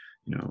 right?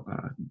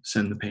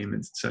 Send the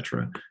payments,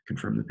 etc.,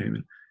 confirm the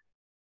payment.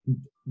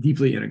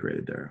 Deeply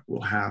integrated there.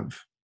 We'll have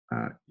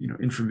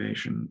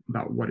information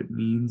about what it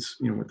means,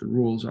 what the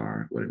rules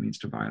are, what it means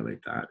to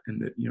violate that,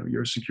 and that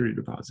your security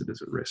deposit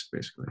is at risk,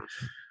 basically.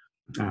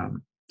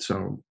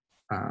 So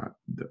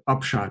the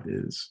upshot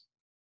is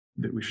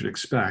that we should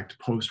expect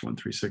post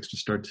 136 to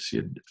start to see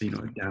a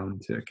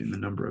downtick in the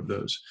number of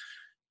those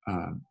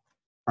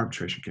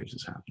arbitration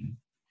cases happening.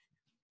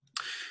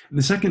 And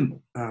the second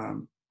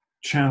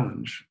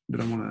challenge that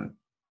I want to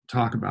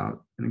talk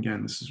about, and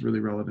again, this is really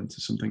relevant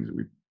to some things that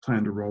we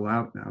plan to roll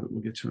out now that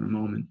we'll get to in a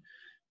moment,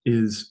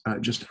 is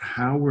just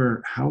how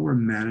we're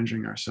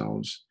managing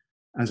ourselves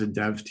as a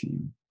dev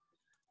team.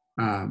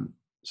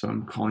 So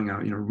I'm calling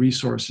out,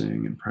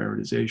 resourcing and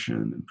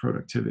prioritization and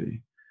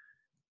productivity.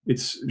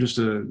 It's just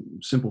a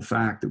simple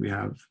fact that we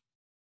have,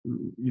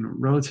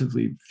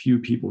 relatively few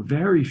people,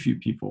 very few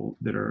people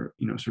that are,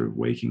 sort of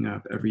waking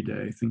up every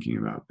day thinking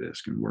about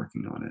Bisq and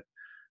working on it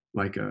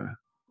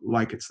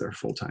like it's their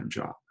full-time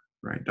job,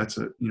 right? That's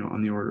on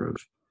the order of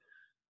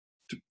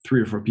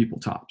 3 or 4 people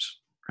tops,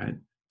 right?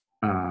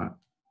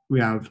 We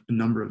have a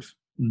number of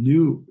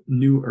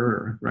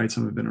newer, right?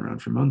 Some have been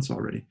around for months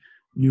already.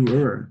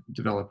 Newer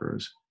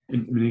developers,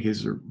 in many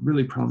cases, are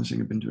really promising,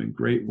 have been doing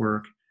great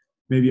work,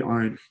 maybe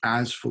aren't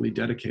as fully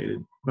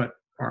dedicated, but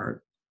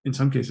are, in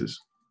some cases,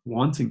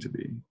 wanting to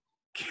be,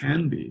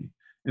 can be,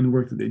 and the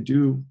work that they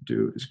do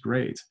is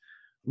great.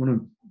 I want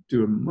to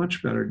do a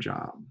much better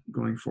job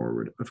going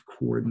forward of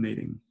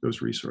coordinating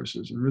those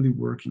resources and really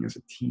working as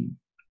a team.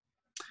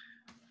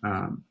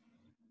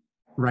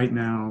 Right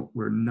now,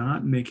 we're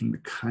not making the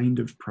kind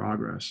of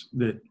progress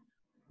that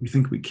we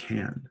think we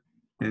can.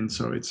 And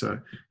so it's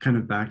a kind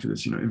of back to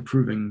this,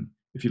 improving,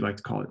 if you'd like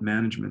to call it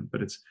management,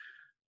 but it's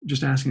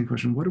just asking the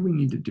question, what do we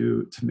need to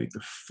do to make the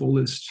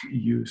fullest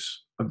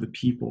use of the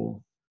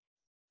people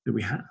that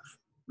we have,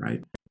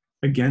 right?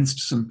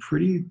 Against some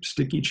pretty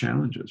sticky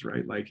challenges,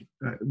 right? Like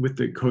with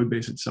the code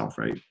base itself,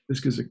 right?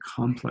 This is a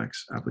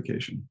complex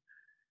application.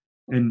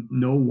 And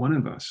no one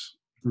of us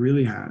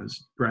really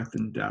has breadth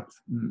and depth,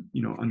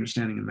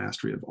 understanding and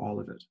mastery of all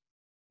of it,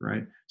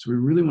 right? So we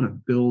really want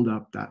to build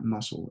up that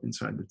muscle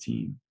inside the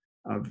team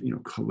of,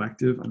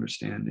 collective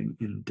understanding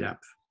in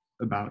depth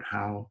about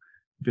how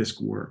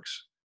Bisq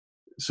works,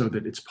 so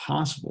that it's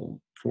possible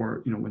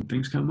for, when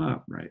things come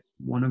up, right?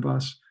 One of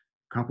us,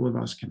 a couple of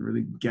us can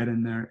really get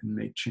in there and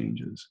make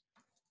changes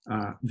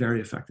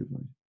very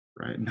effectively,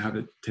 right? And have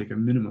it take a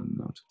minimum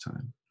amount of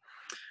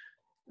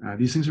time.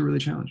 These things are really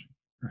challenging,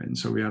 right? And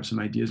so we have some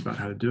ideas about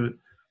how to do it.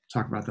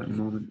 Talk about that in a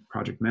moment.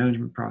 Project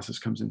management process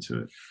comes into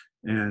it,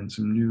 and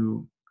some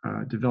new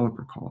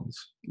developer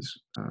calls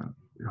is,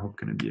 I hope,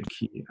 going to be a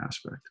key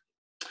aspect.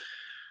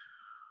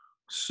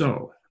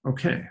 So,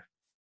 okay,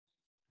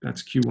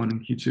 that's Q1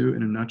 and Q2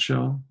 in a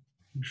nutshell.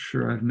 I'm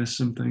sure I've missed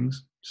some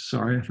things.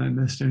 Sorry if I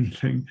missed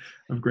anything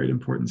of great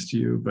importance to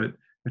you, but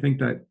I think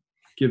that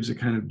gives a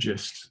kind of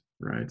gist,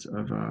 right,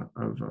 of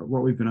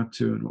what we've been up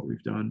to and what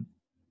we've done,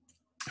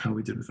 how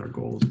we did with our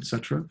goals,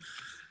 etc.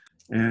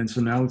 And so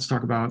now let's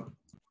talk about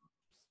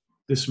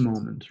this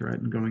moment, right,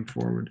 and going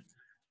forward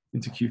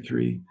into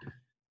Q3.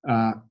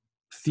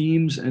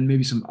 Themes and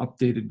maybe some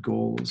updated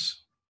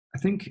goals. I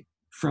think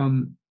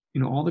from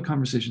all the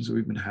conversations that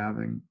we've been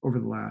having over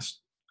the last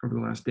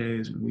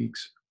days and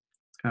weeks,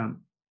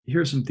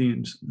 here are some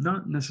themes,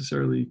 not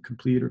necessarily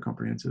complete or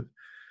comprehensive,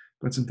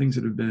 but some things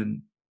that have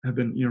been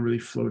really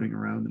floating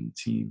around in the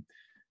team.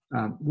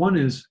 One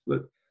is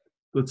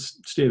let's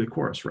stay the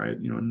course, right?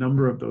 A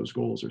number of those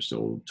goals are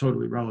still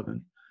totally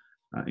relevant,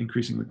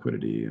 increasing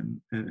liquidity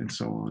and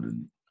so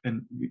on,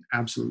 and we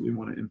absolutely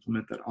want to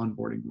implement that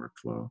onboarding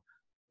workflow.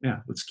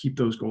 Yeah, let's keep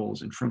those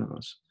goals in front of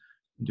us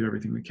and do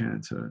everything we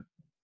can to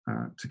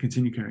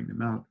continue carrying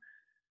them out.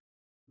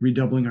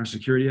 Redoubling our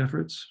security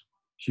efforts,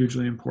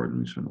 hugely important.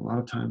 We've spent a lot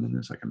of time on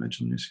this, like I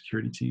mentioned, new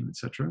security team,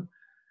 etc.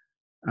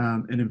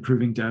 And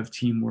improving dev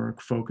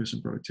teamwork, focus,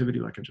 and productivity,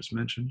 like I just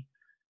mentioned.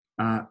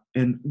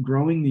 And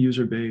growing the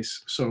user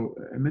base. So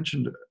I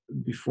mentioned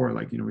before,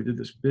 we did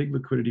this big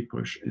liquidity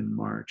push in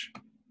March,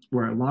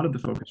 where a lot of the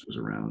focus was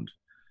around,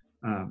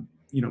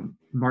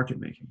 market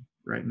making,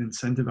 right? And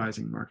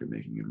incentivizing market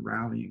making and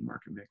rallying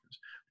market makers,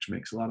 which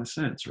makes a lot of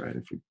sense, right?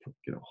 If we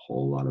get a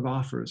whole lot of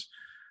offers,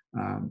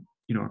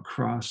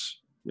 across,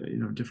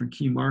 different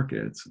key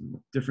markets and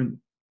different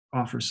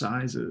offer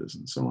sizes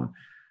and so on,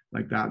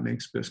 like that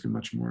makes Bisq a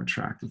much more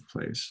attractive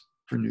place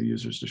for new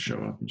users to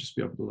show up and just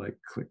be able to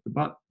click the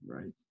button,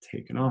 right?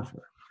 Take an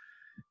offer.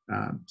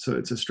 So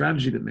it's a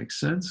strategy that makes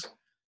sense.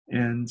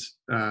 And,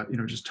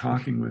 just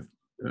talking with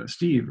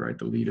Steve, right,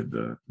 the lead of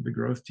the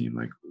growth team,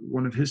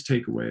 one of his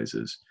takeaways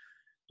is,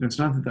 it's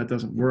not that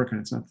doesn't work,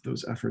 and it's not that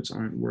those efforts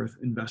aren't worth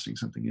investing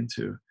something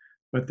into,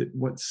 but that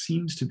what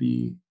seems to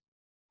be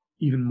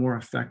even more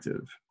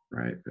effective,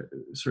 right,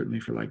 certainly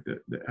for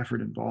the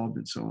effort involved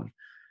and so on,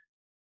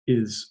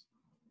 is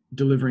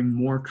delivering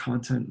more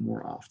content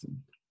more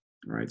often,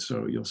 right?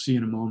 So you'll see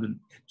in a moment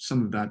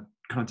some of that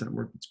content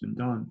work that's been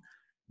done,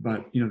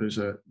 but there's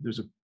a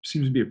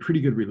seems to be a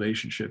pretty good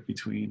relationship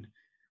between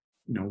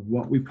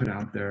what we put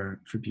out there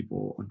for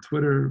people on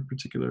Twitter,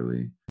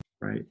 particularly,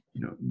 right?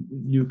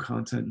 New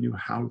content, new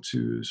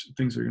how-tos,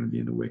 things that are going to be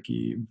in the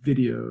wiki,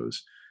 videos,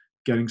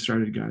 getting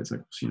started guides, like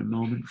we'll see in a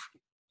moment.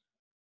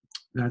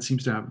 That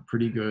seems to have a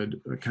pretty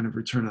good kind of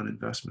return on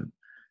investment.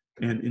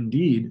 And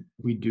indeed,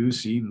 we do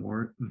see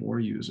more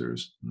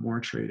users, more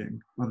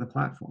trading on the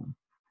platform.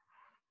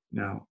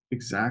 Now,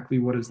 exactly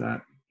what is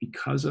that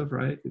because of,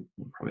 right? It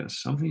probably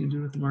has something to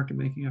do with the market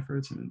making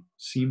efforts, and it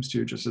seems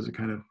to, just as a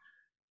kind of,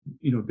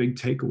 big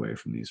takeaway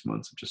from these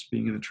months of just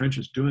being in the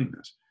trenches doing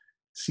this,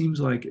 seems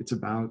like it's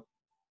about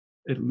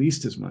at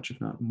least as much, if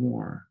not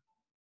more,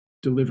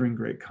 delivering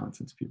great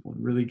content to people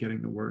and really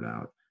getting the word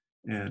out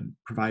and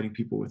providing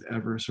people with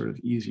ever sort of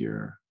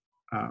easier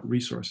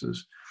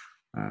resources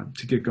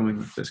to get going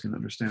with Bisq and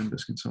understand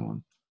Bisq and so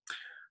on.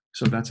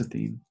 So that's a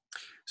theme.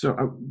 So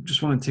I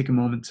just want to take a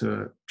moment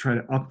to try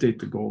to update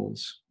the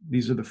goals.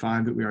 These are the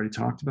 5 that we already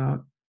talked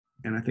about,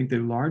 and I think they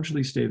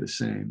largely stay the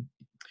same.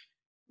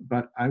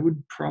 But I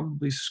would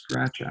probably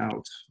scratch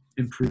out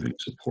improving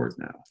support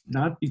now,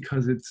 not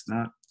because it's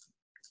not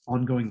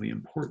ongoingly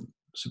important.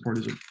 Support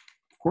is, of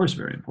course,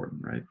 very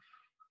important, right?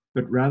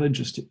 But rather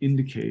just to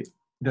indicate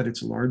that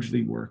it's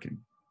largely working.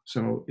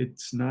 So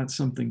it's not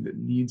something that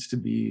needs to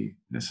be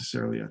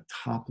necessarily a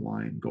top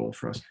line goal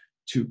for us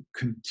to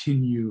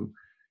continue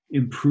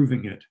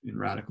improving it in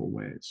radical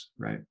ways,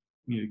 right?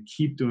 We need to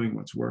keep doing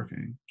what's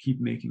working,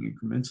 keep making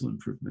incremental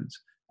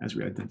improvements as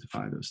we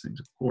identify those things,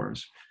 of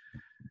course.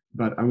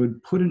 But I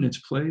would put in its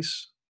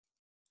place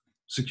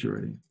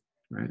security,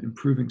 right?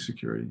 Improving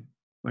security.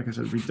 Like I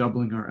said,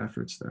 redoubling our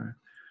efforts there.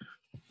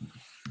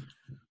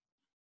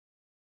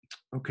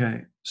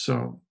 Okay,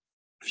 so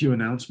a few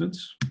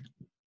announcements.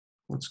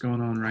 What's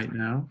going on right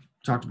now?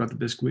 Talked about the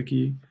Bisq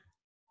Wiki.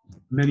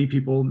 Many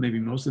people, maybe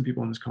most of the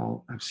people on this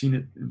call, have seen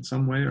it in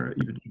some way or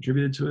even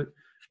contributed to it,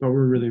 but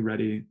we're really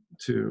ready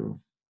to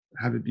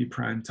have it be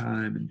prime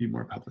time and be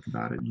more public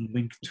about it and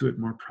link to it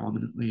more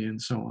prominently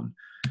and so on.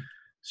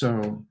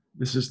 So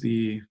this is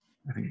the,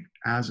 I think,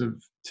 as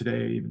of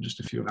today, even just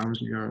a few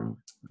hours ago,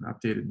 an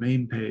updated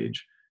main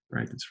page,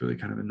 right? That's really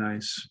kind of a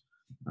nice,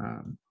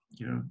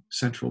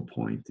 central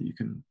point that you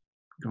can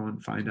go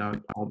and find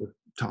out all the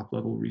top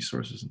level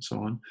resources and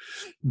so on.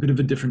 A bit of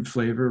a different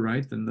flavor,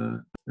 right, than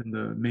the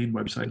main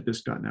website,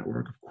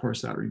 Bisq.network. Of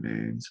course, that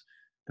remains.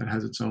 That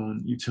has its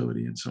own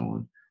utility and so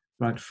on.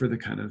 But for the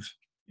kind of,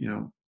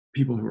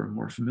 people who are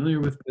more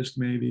familiar with Bisq,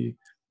 maybe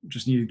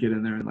just need to get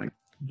in there and like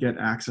get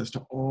access to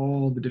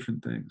all the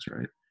different things,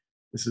 right?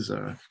 This is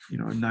a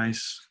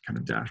nice kind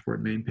of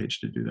dashboard main page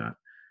to do that.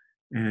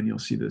 And you'll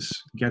see this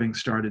getting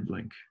started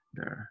link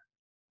there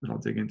that I'll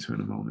dig into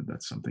in a moment.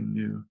 That's something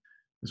new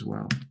as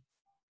well.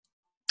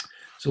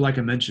 So like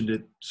I mentioned,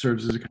 it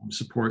serves as a kind of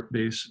support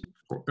base,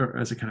 or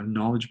as a kind of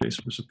knowledge base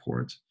for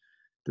support.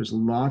 There's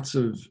lots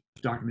of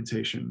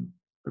documentation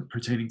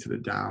pertaining to the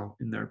DAO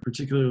in there,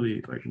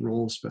 particularly like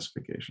role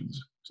specifications.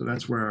 So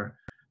that's where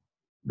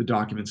the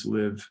documents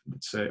live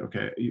that say,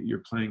 okay,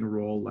 you're playing a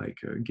role like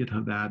a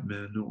GitHub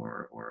admin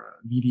or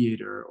a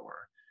mediator or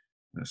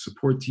a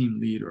support team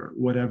lead or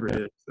whatever it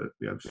is. That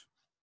we have,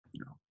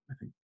 I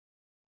think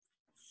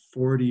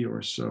 40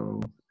 or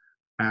so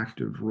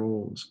active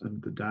roles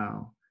in the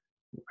DAO,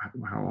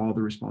 how all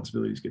the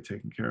responsibilities get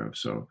taken care of.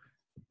 So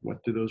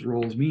what do those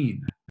roles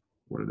mean?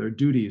 What are their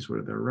duties? What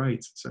are their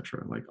rights,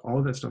 etc.? Like all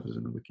of that stuff is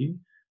in the wiki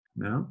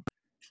now.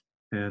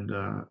 And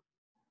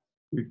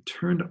we've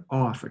turned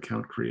off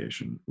account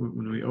creation.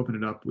 When we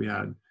opened it up, we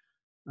had,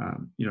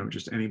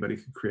 just anybody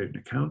could create an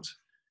account.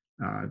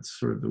 It's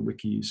sort of the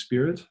wiki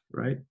spirit,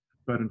 right?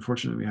 But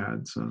unfortunately, we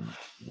had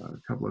a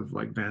couple of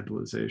like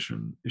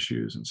vandalization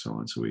issues and so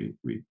on. So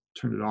we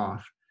turned it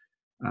off.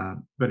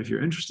 But if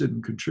you're interested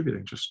in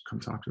contributing, just come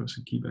talk to us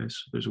in Keybase.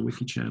 There's a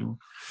wiki channel,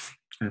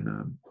 and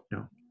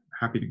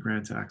happy to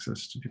grant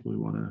access to people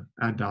who want to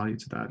add value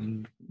to that.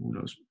 And who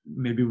knows,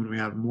 maybe when we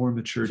have more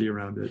maturity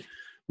around it,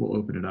 we'll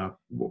open it up.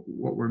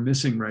 What we're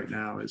missing right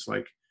now is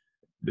like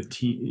the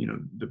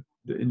team,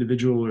 the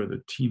individual or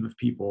the team of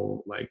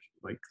people, like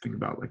think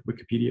about like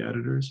Wikipedia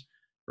editors,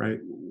 right?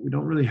 We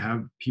don't really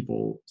have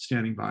people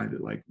standing by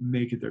that like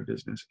make it their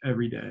business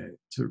every day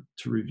to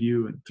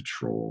review and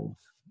patrol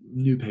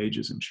new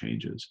pages and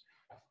changes.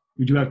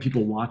 We do have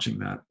people watching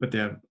that, but they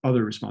have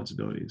other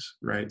responsibilities,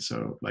 right?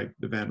 So like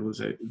the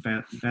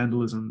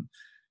vandalism,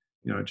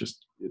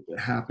 it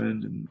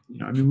happened,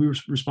 and we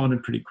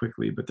responded pretty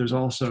quickly. But there's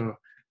also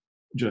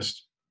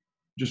just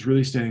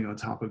really staying on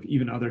top of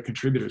even other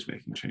contributors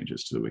making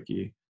changes to the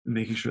wiki and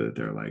making sure that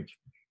they're like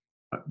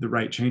the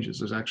right changes.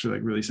 There's actually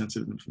like really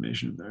sensitive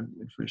information in there,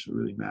 information that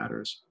really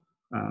matters.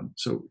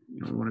 So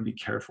we want to be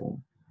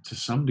careful to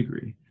some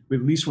degree. We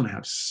at least want to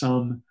have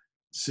some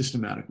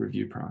systematic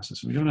review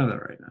process, and we don't have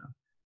that right now.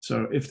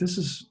 So if this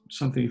is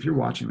something, if you're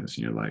watching this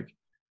and you're like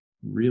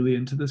really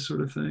into this sort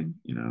of thing,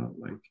 you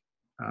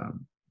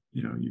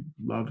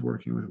loved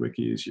working with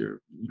wikis, you're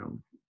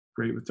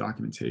great with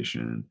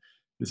documentation,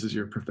 this is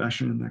your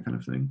profession, that kind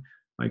of thing,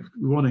 like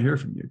we want to hear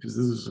from you, because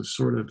this is a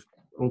sort of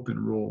open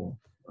role,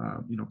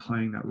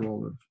 playing that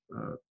role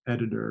of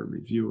editor,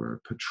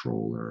 reviewer,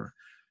 patroller,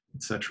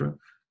 etc.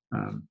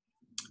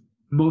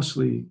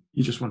 Mostly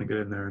you just want to get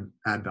in there and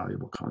add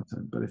valuable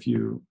content. But if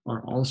you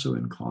are also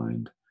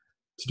inclined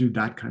to do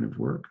that kind of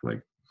work,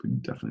 like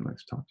we'd definitely like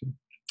to talk to you.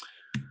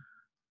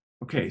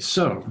 Okay,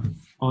 so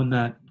on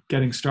that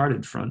getting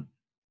started front,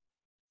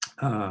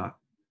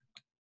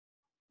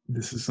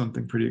 this is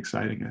something pretty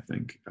exciting, I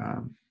think.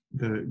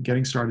 The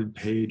getting started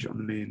page on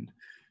the main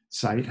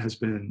site has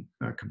been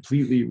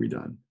completely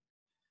redone.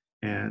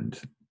 And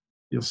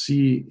you'll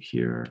see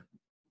here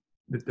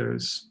that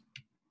there's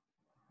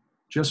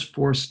just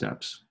 4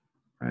 steps,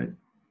 right?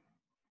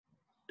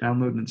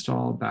 Download and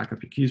install, back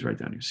up your keys, write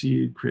down your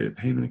seed, create a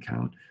payment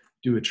account,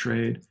 do a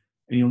trade.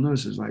 And you'll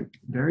notice there's like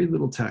very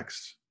little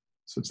text.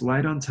 So it's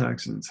light on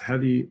text and it's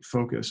heavy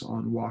focus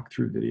on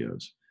walkthrough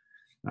videos.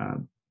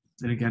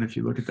 And again, if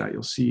you look at that,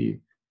 you'll see,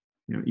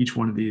 each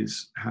one of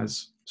these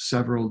has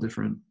several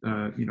different,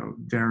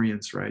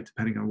 variants, right?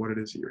 Depending on what it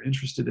is that you're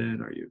interested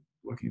in. Are you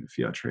looking at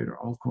fiat trade or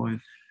altcoin?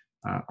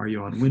 Are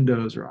you on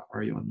Windows or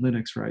are you on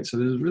Linux, right? So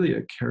there's really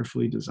a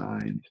carefully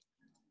designed,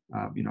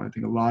 I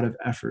think a lot of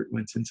effort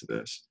went into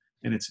this,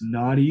 and it's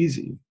not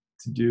easy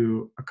to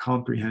do a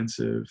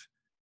comprehensive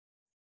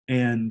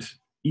and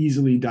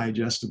easily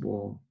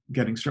digestible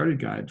getting started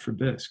guide for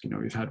Bisq.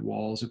 We've had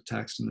walls of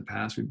text in the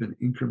past. We've been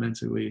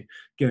incrementally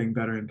getting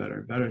better and better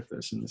and better at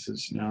this. And this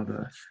is now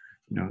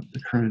the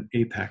current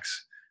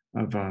apex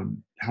of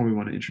how we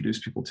want to introduce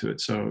people to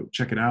it. So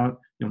check it out.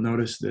 You'll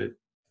notice that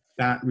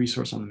that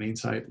resource on the main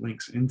site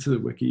links into the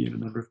wiki in a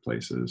number of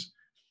places.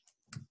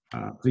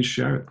 Please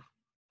share it,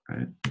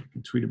 right? You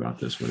can tweet about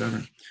this,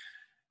 whatever.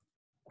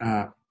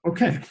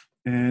 Okay,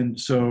 and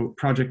so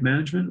project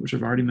management, which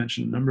I've already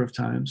mentioned a number of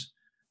times.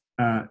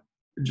 I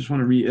just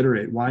want to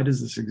reiterate, why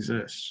does this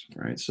exist,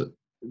 right? So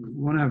we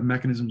want to have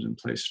mechanisms in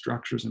place,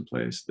 structures in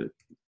place that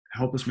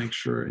help us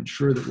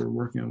ensure that we're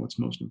working on what's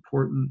most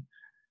important,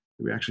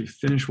 that we actually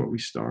finish what we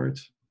start,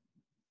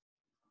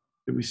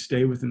 that we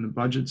stay within the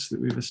budgets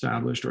that we've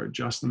established or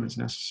adjust them as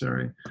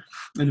necessary,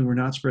 and that we're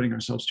not spreading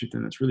ourselves too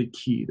thin. That's really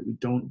key, that we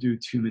don't do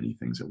too many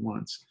things at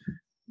once,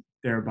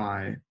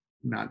 thereby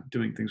not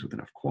doing things with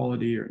enough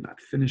quality or not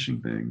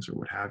finishing things or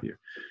what have you.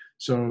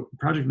 So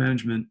project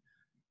management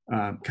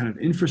kind of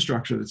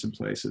infrastructure that's in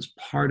place is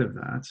part of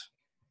that,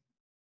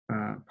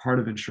 part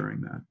of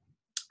ensuring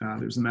that.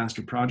 There's the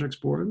Master Projects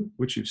Board,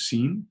 which you've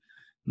seen.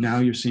 Now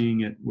you're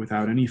seeing it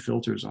without any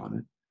filters on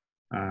it.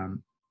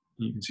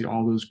 You can see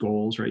all those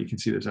goals, right? You can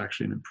see there's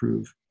actually an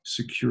improve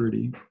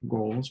security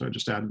goal. So I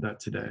just added that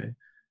today.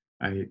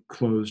 I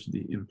closed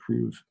the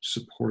improve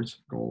support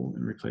goal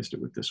and replaced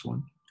it with this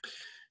one.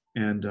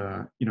 And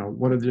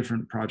what are the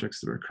different projects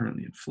that are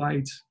currently in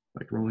flight,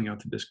 like rolling out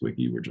the Bisq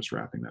Wiki? We're just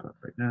wrapping that up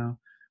right now.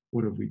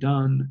 What have we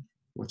done?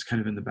 What's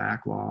kind of in the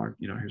backlog?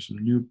 Here's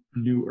some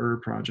newer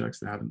projects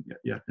that haven't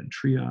yet been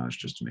triaged,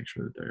 just to make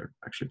sure that they're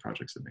actually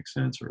projects that make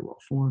sense or well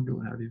formed or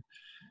what have you.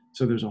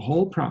 So there's a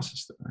whole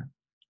process there,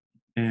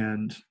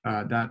 and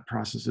that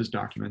process is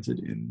documented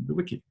in the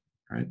wiki,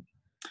 right?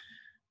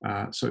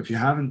 So if you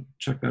haven't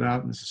checked that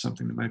out, and this is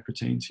something that might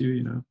pertain to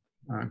you,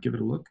 give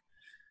it a look.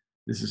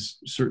 This is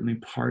certainly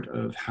part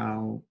of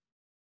how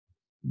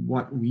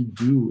what we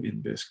do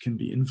in Bisq can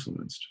be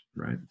influenced,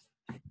 right?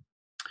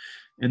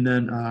 And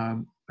then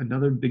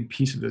another big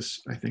piece of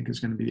this, I think, is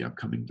going to be the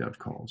upcoming dev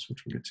calls,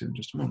 which we'll get to in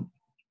just a moment.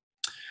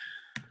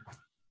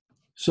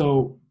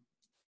 So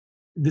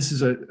this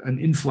is an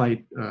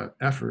in-flight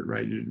effort,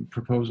 right? A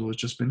proposal has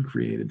just been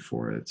created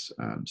for it.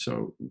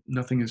 So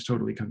nothing is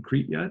totally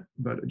concrete yet,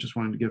 but I just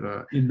wanted to give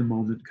a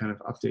in-the-moment kind of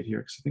update here,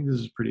 because I think this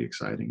is pretty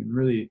exciting and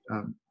really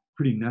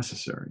pretty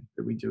necessary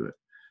that we do it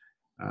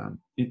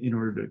in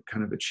order to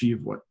kind of achieve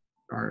what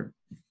our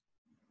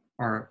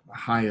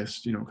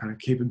highest, kind of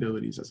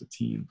capabilities as a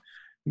team.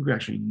 I think we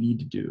actually need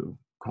to do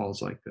calls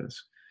like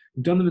this.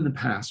 We've done them in the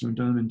past, and we've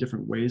done them in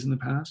different ways in the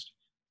past.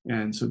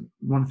 And so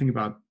one thing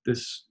about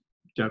this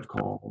dev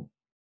call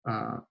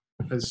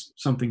as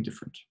something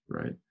different,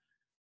 right?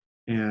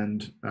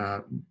 And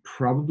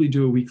probably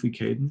do a weekly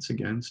cadence.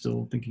 Again,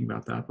 still thinking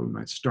about that, but we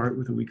might start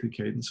with a weekly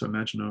cadence. So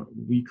imagine a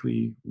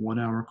weekly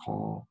 1-hour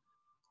call.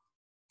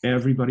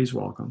 Everybody's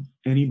welcome.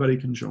 Anybody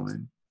can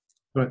join.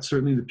 But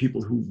certainly the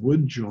people who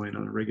would join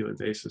on a regular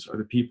basis are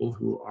the people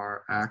who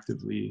are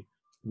actively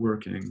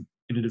working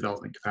in a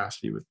development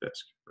capacity with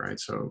Bisq, right?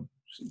 So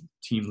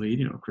team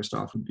lead,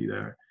 Christoph would be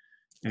there.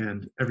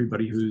 And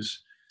everybody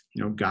who's,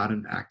 got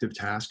an active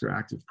task or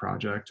active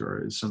project,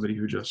 or is somebody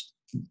who just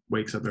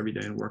wakes up every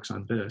day and works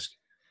on Bisq,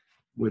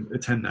 would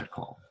attend that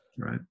call,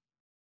 right?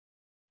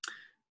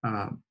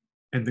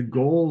 And the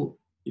goal,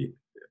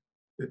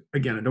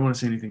 again, I don't want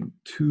to say anything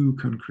too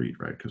concrete,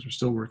 right? Because we're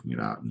still working it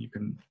out, and you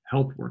can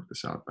help work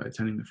this out by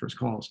attending the first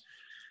calls.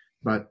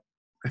 But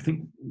I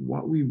think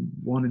what we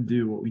want to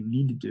do, what we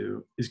need to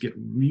do, is get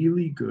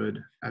really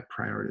good at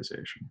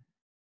prioritization,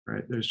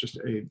 right? There's just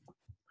a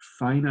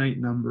finite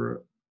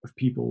number of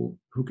people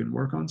who can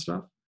work on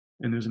stuff,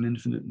 and there's an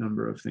infinite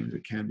number of things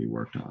that can be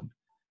worked on.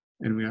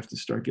 And we have to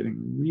start getting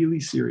really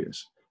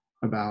serious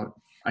about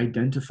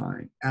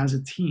identifying as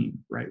a team,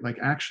 right? Like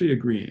actually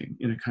agreeing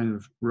in a kind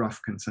of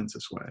rough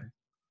consensus way.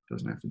 It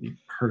doesn't have to be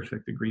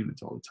perfect agreement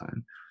all the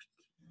time,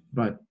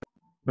 but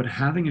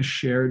having a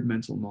shared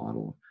mental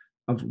model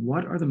of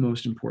what are the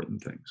most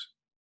important things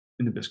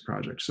in the Bisq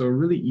project. So a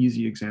really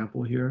easy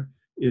example here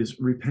is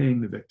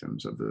repaying the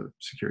victims of the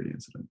security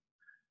incident.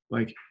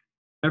 like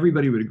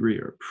everybody would agree,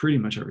 or pretty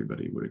much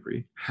everybody would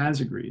agree,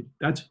 has agreed.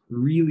 That's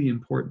really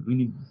important. We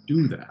need to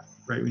do that,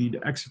 right? We need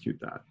to execute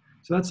that.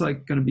 So that's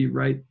like going to be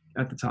right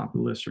at the top of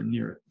the list or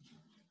near it.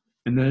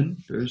 And then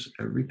there's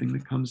everything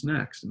that comes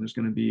next. And there's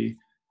going to be,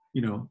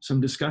 some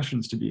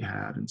discussions to be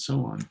had and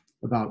so on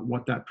about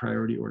what that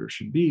priority order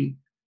should be.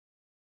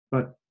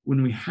 But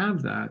when we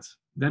have that,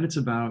 then it's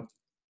about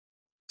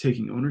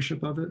taking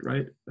ownership of it,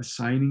 right?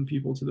 Assigning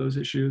people to those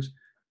issues,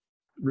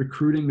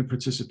 recruiting the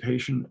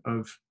participation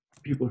of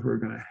people who are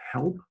going to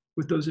help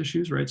with those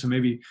issues, right? So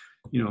maybe,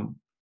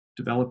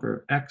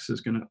 developer X is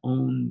going to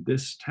own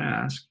this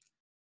task,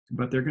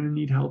 but they're going to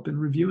need help in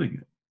reviewing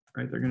it,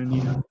 right? They're going to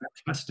need help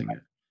testing it.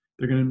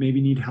 They're going to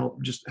maybe need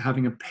help just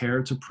having a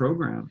pair to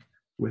program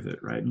with it,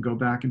 right? And go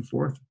back and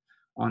forth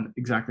on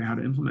exactly how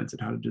to implement it,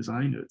 how to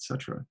design it,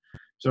 etc.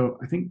 So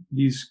I think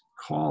these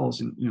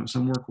calls, and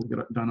some work will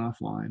get done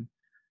offline,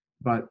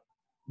 but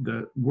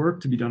the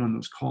work to be done on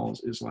those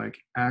calls is like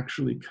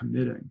actually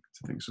committing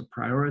to things. So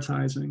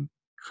prioritizing,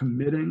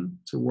 committing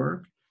to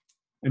work,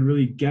 and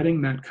really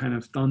getting that kind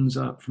of thumbs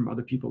up from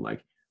other people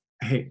like,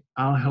 hey,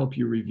 I'll help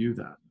you review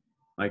that.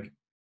 Like,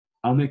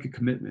 I'll make a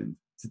commitment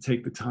to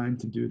take the time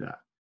to do that.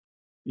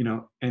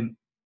 And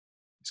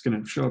it's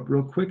going to show up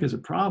real quick as a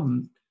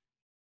problem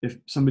if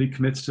somebody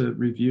commits to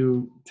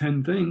review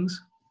 10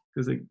 things,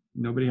 because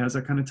nobody has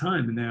that kind of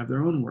time and they have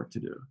their own work to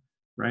do,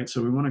 right?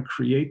 So we want to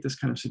create this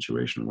kind of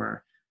situation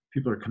where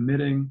people are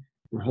committing,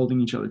 we're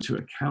holding each other to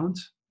account,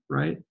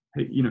 right?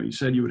 Hey, you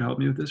said you would help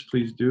me with this,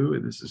 please do.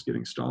 This is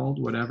getting stalled,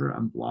 whatever.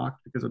 I'm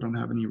blocked because I don't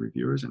have any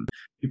reviewers, and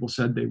people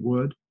said they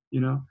would,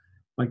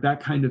 like that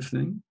kind of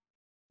thing,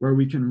 where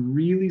we can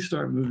really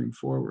start moving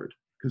forward.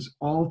 Because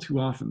all too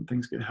often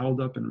things get held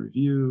up in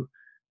review.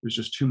 There's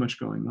just too much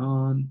going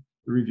on.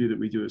 The review that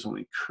we do is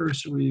only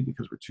cursory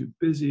because we're too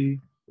busy,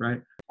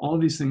 right? All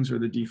of these things are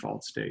the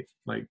default state.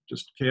 Like,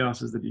 just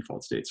chaos is the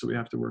default state. So we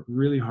have to work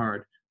really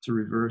hard to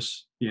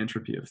reverse the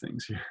entropy of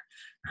things here,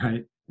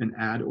 right? And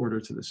add order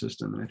to the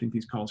system. And I think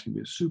these calls can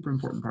be a super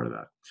important part of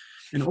that.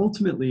 And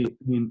ultimately,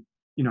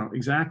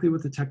 exactly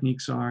what the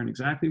techniques are and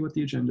exactly what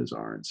the agendas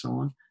are and so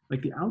on,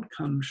 like the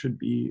outcome should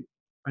be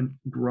a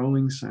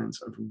growing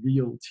sense of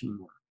real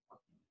teamwork.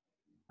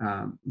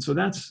 And so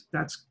that's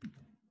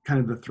kind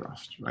of the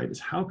thrust, right? Is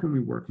how can we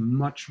work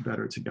much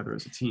better together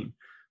as a team?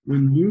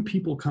 When new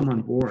people come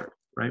on board,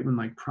 right? When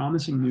like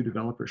promising new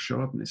developers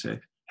show up and they say,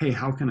 hey,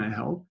 how can I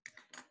help?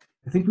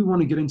 I think we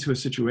want to get into a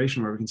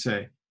situation where we can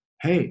say,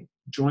 hey,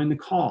 join the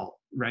call,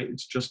 right?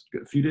 It's just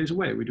a few days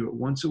away. We do it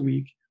once a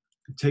week.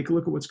 Take a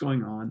look at what's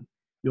going on.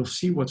 You'll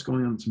see what's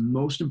going on. It's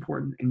most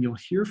important. And you'll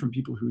hear from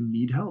people who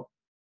need help.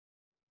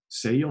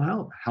 Say you'll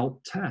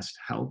help test,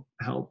 help,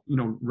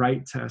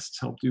 write tests,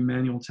 help do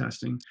manual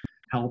testing,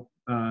 help,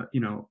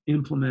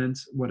 implement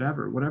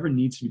whatever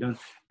needs to be done,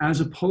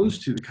 as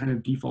opposed to the kind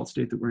of default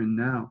state that we're in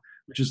now,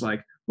 which is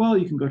like, well,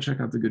 you can go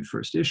check out the good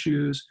first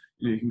issues,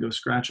 you can go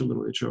scratch a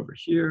little itch over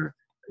here.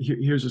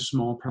 Here's a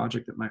small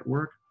project that might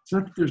work. It's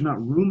not that there's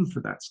not room for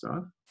that stuff.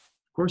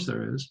 Of course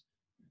there is.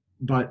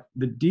 But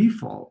the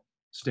default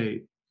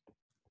state,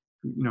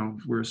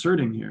 we're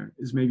asserting here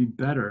is maybe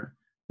better,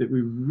 that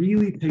we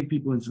really take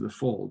people into the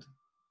fold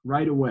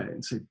right away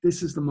and say,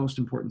 this is the most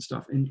important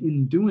stuff. And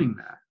in doing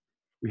that,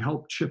 we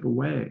help chip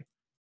away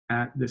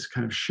at this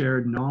kind of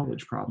shared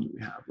knowledge problem that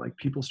we have. Like,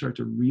 people start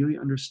to really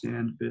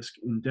understand Bisq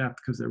in depth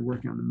because they're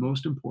working on the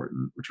most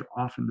important, which are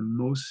often the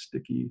most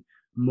sticky,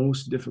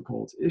 most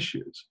difficult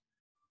issues.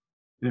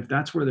 And if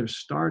that's where they're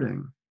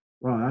starting,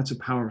 well, that's a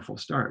powerful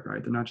start,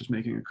 right? They're not just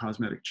making a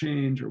cosmetic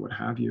change or what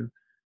have you.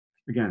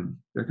 Again,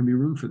 there can be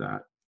room for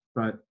that,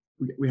 but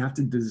we have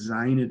to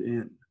design it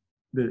in.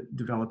 The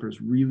developers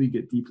really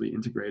get deeply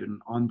integrated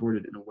and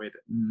onboarded in a way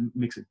that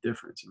makes a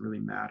difference and really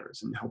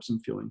matters and helps them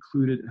feel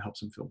included and helps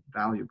them feel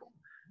valuable,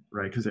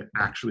 right? Because they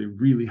actually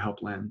really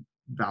help land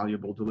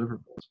valuable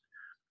deliverables.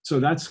 So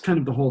that's kind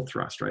of the whole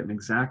thrust, right? And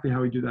exactly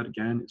how we do that,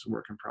 again, is a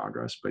work in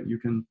progress, but you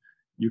can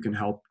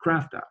help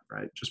craft that,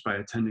 right? Just by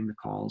attending the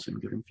calls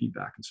and giving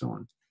feedback and so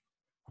on.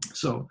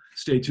 So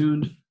stay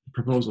tuned. The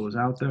proposal is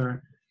out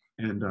there.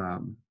 And,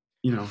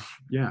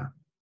 yeah,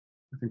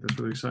 I think that's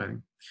really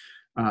exciting.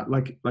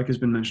 Like has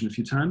been mentioned a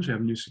few times, we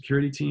have a new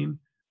security team.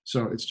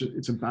 So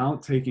it's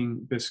about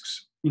taking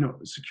Bisq's,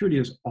 security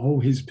has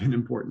always been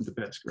important to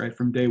Bisq, right?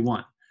 From day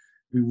one.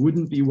 We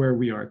wouldn't be where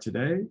we are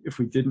today if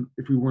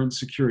we weren't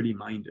security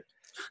minded.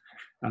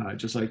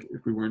 Just like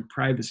if we weren't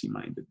privacy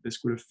minded, Bisq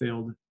would have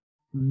failed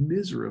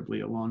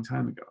miserably a long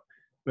time ago.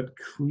 But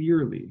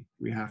clearly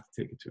we have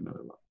to take it to another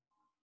level,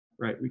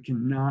 right? We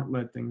cannot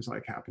let things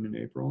like happen in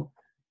April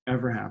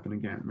ever happen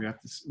again. We have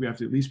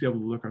to at least be able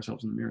to look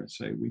ourselves in the mirror and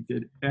say, we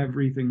did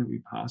everything that we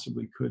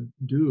possibly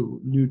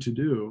knew to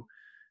do,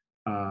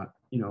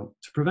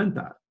 to prevent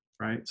that,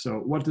 right? So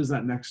what does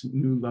that next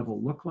new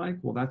level look like?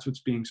 Well, that's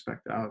what's being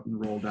spec'd out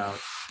and rolled out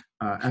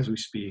as we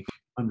speak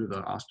under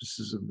the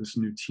auspices of this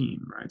new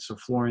team, right? So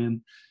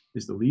Florian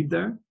is the lead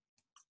there.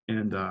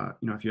 And,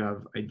 if you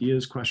have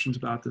ideas, questions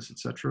about this,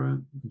 etc.,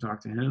 you can talk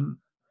to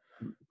him.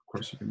 Of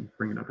course, you can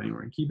bring it up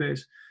anywhere in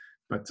Keybase,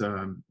 but,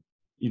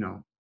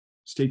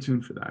 stay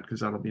tuned for that, because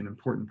that'll be an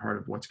important part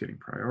of what's getting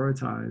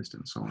prioritized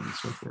and so on and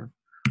so forth.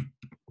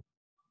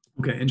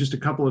 Okay, and just a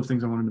couple of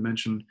things I wanted to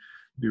mention.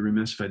 I'd be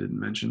remiss if I didn't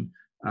mention.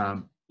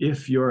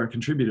 If you're a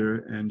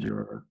contributor and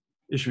you're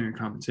issuing a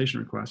compensation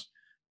request,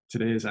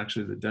 today is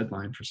actually the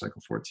deadline for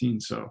cycle 14.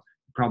 So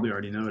you probably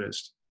already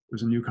noticed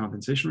there's a new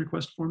compensation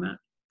request format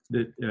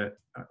that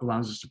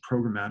allows us to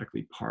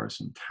programmatically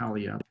parse and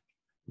tally up,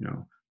 you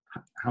know,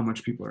 how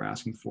much people are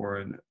asking for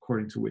and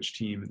according to which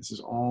team. And this is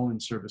all in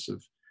service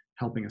of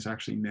helping us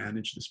actually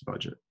manage this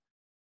budget.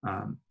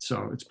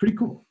 So it's pretty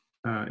cool.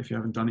 If you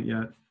haven't done it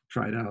yet,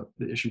 try it out.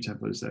 The issue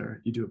template is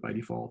there. You do it by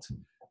default.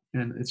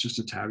 And it's just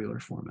a tabular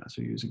format.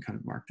 So you're using kind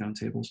of markdown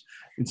tables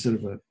instead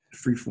of a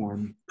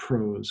free-form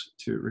prose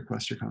to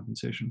request your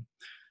compensation.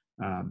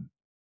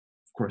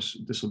 Of course,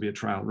 this will be a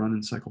trial run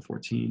in cycle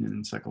 14, and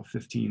in cycle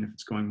 15, if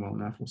it's going well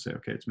enough, we'll say,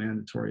 okay, it's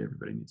mandatory.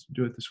 Everybody needs to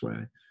do it this way,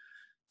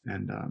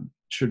 and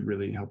should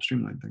really help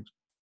streamline things.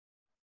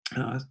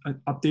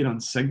 An update on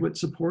SegWit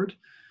support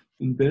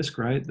in Bisq,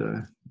 right?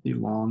 The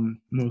long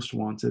most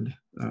wanted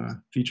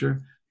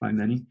feature by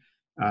many.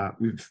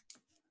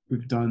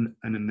 We've done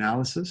an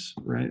analysis,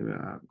 right?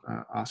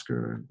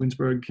 Oscar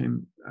Winsberg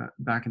came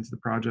back into the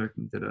project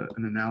and did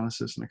an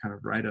analysis and a kind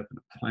of write-up and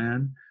a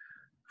plan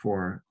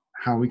for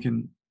how we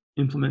can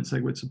implement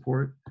SegWit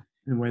support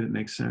in a way that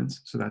makes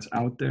sense. So that's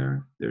out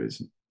there. There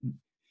is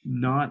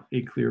not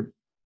a clear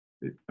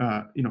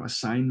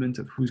assignment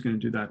of who's going to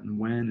do that and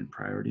when and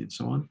priority and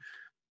so on.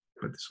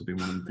 But this will be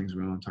one of the things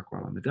we want to talk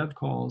about on the dev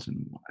calls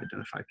and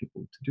identify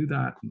people to do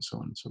that and so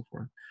on and so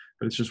forth.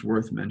 But it's just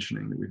worth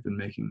mentioning that we've been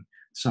making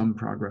some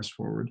progress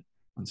forward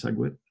on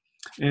SegWit.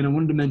 And I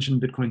wanted to mention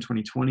Bitcoin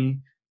 2020.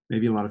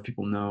 Maybe a lot of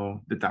people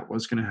know that that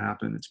was going to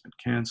happen. It's been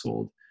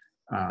canceled.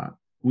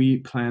 We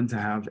plan to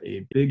have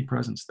a big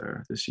presence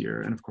there this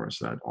year. And of course,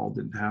 that all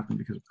didn't happen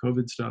because of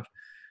COVID stuff.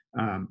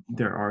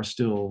 There are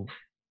still,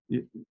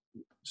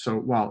 so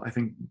while I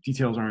think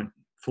details aren't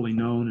fully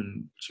known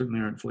and certainly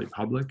aren't fully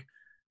public,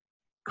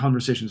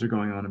 conversations are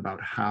going on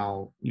about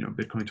how,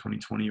 Bitcoin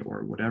 2020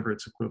 or whatever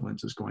its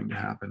equivalent is going to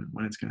happen, and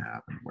when it's going to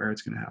happen, where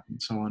it's going to happen,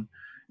 and so on.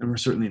 And we're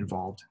certainly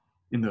involved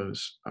in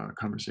those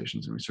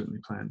conversations, and we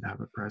certainly plan to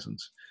have a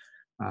presence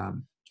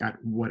at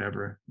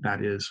whatever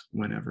that is,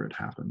 whenever it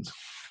happens.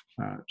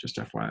 Just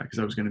FYI, because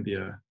that was going to be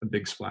a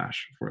big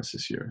splash for us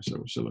this year. So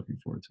we're still looking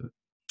forward to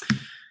it.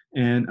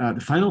 And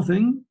the final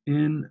thing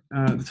in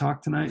the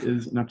talk tonight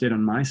is an update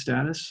on my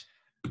status.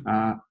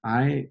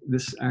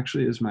 This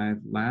actually is my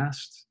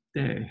last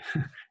day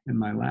and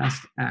my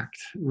last act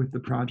with the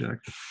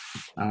project.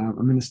 I'm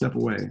going to step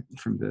away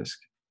from Bisq.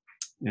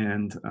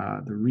 And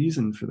the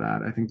reason for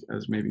that, I think,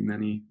 as maybe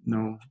many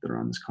know that are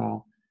on this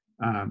call,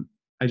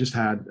 I just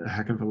had a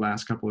heck of a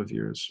last couple of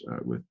years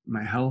with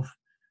my health.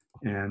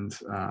 And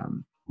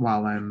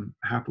while I'm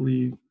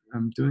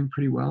doing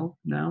pretty well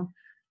now,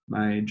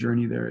 my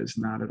journey there is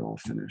not at all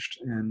finished.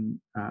 And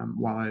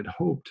while I had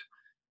hoped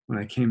when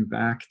I came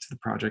back to the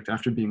project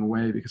after being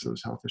away because of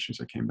those health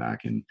issues, I came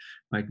back in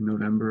like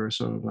November or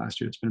so of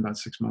last year. It's been about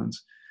 6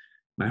 months.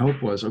 My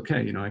hope was,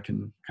 okay, I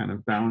can kind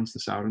of balance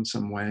this out in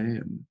some way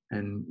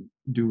and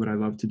do what I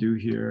love to do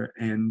here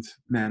and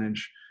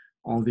manage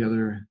all the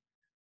other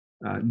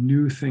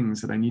new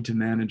things that I need to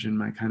manage in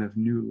my kind of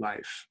new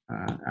life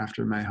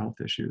after my health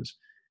issues.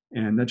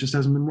 And that just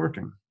hasn't been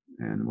working.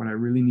 And what I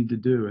really need to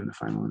do in the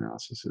final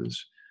analysis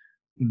is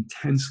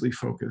intensely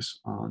focus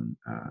on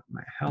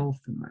my health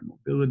and my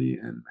mobility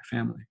and my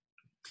family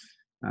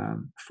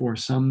for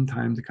some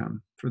time to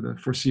come, for the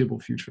foreseeable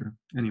future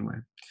anyway.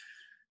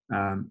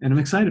 And I'm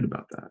excited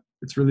about that.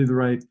 It's really the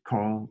right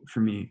call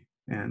for me.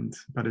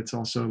 But it's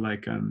also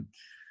like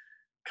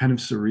kind of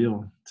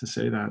surreal to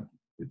say that.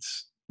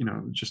 It's,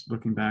 just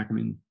looking back, I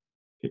mean,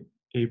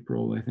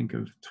 April, I think,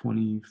 of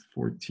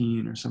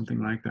 2014 or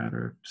something like that,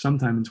 or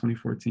sometime in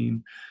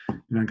 2014,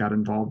 I got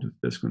involved with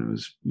this when it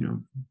was,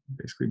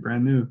 basically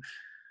brand new.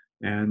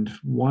 And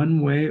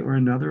one way or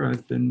another,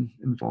 I've been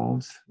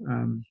involved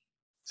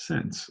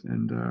since.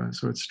 And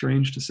so it's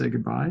strange to say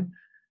goodbye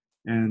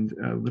and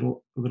a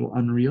little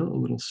unreal, a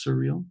little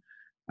surreal.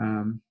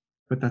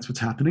 But that's what's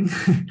happening.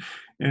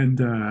 And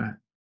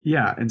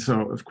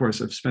so, of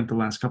course, I've spent the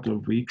last couple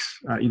of weeks,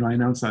 I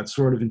announced that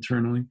sort of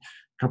internally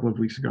a couple of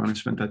weeks ago, and I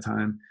spent that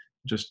time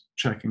just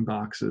checking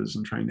boxes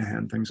and trying to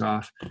hand things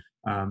off.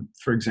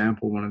 For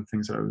example, one of the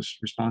things that I was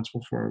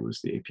responsible for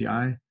was the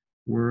API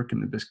work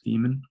and the Bisq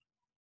daemon.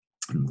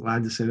 I'm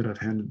glad to say that I've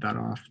handed that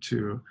off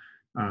to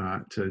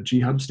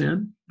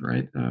GHubStan,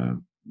 right?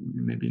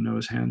 Maybe you know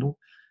his handle.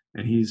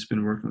 And he's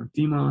been working with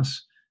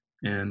Demos,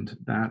 and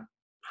that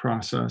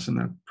process and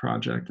that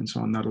project and so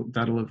on,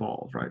 that'll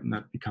evolve, right? And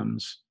that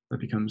becomes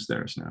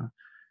theirs now.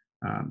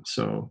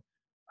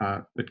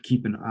 But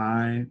keep an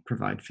eye,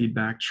 provide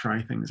feedback,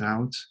 try things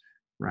out,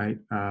 right?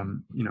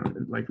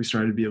 Like we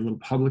started to be a little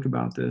public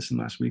about this, and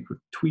last week with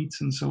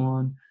tweets and so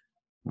on.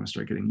 I want to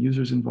start getting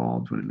users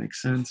involved when it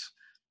makes sense.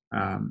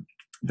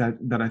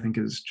 That I think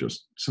is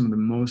just some of the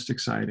most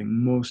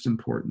exciting, most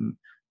important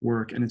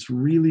work. And it's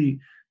really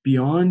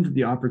beyond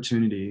the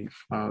opportunity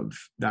of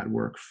that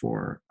work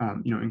for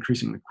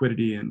increasing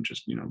liquidity and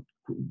just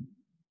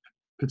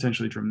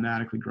potentially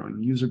dramatically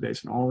growing user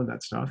base and all of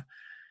that stuff,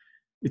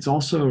 it's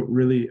also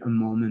really a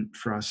moment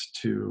for us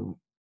to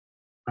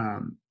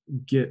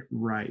get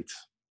right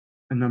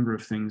a number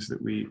of things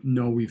that we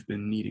know we've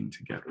been needing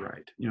to get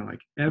right.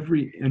 Like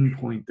every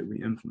endpoint that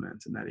we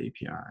implement in that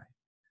API,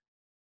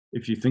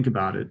 if you think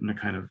about it in a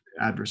kind of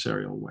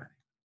adversarial way,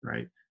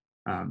 right?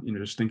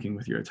 Just thinking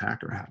with your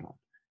attacker hat on.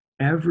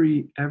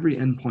 Every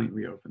endpoint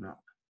we open up,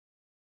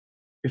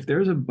 if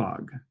there's a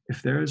bug,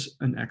 if there's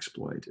an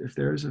exploit, if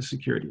there's a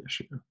security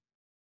issue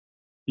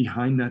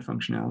behind that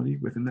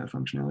functionality, within that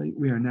functionality,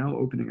 we are now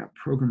opening up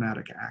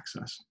programmatic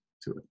access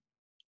to it,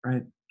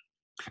 right?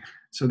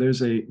 So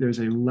there's a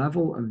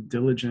level of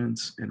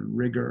diligence and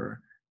rigor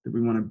that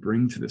we want to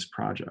bring to this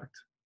project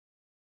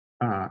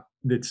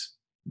that's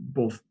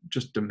both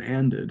just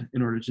demanded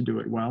in order to do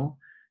it well,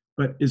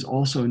 but is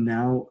also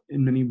now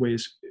in many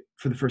ways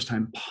for the first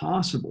time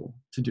possible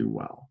to do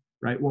well,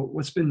 right? Well,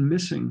 what's been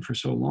missing for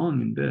so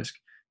long in Bisq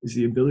is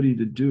the ability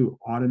to do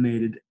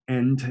automated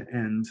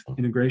end-to-end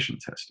integration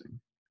testing.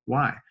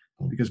 Why?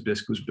 Because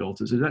Bisq was built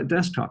as a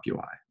desktop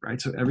UI,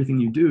 right? So everything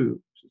you do,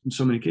 in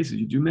so many cases,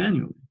 you do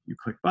manually. You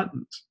click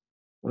buttons.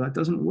 Well, that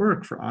doesn't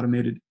work for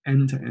automated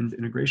end-to-end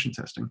integration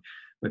testing,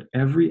 but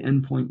every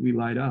endpoint we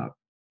light up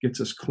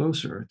gets us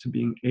closer to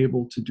being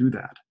able to do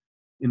that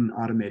in an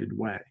automated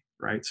way,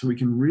 right? So we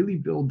can really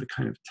build the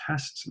kind of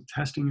tests and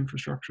testing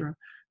infrastructure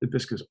that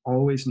Bisq has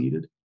always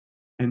needed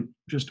and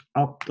just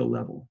up the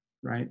level,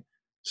 right?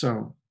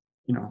 So,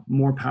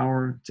 more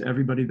power to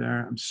everybody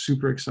there. I'm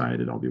super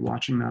excited. I'll be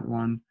watching that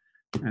one,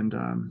 and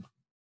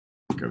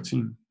go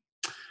team.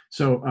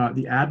 So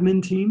the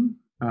admin team,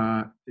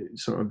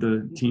 so of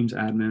the teams,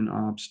 admin,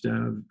 ops,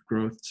 dev,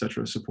 growth,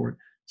 etc., support,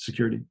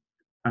 security,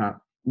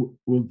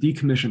 we'll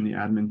decommission the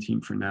admin team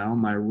for now.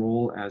 My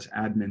role as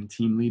admin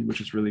team lead, which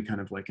is really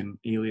kind of like an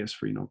alias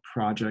for,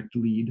 project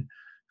lead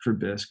for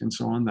Bisq and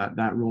so on,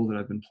 that role that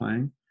I've been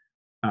playing,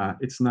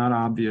 it's not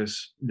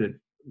obvious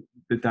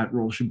that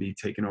role should be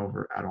taken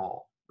over at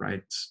all,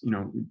 right? We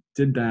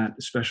did that,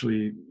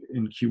 especially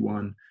in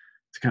Q1,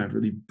 to kind of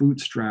really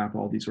bootstrap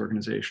all these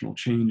organizational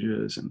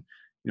changes and,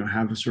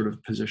 have a sort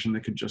of position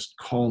that could just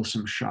call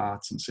some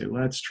shots and say,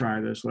 let's try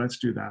this, let's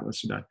do that,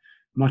 let's do that.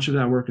 Much of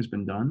that work has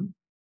been done.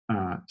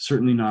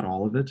 Certainly not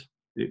all of it.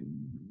 It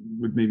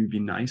would maybe be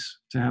nice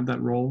to have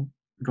that role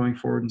going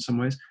forward in some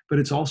ways, but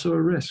it's also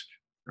a risk,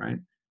 right?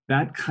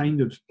 That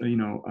kind of,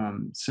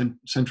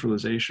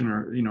 centralization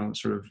or,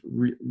 sort of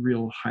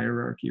real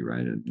hierarchy,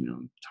 right?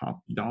 Top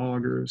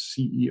dog or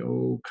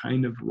CEO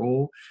kind of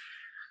role,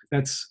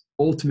 that's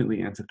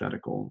ultimately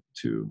antithetical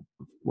to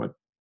what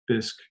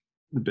the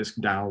Bisq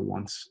DAO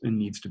wants and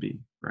needs to be,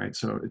 right?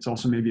 So it's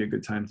also maybe a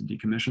good time to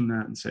decommission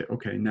that and say,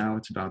 okay, now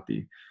it's about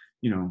the,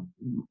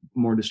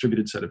 more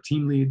distributed set of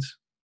team leads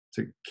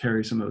to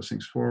carry some of those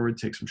things forward,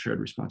 take some shared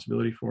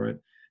responsibility for it,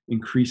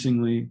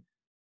 increasingly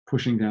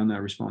pushing down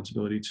that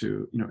responsibility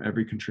to,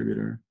 every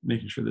contributor,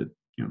 making sure that,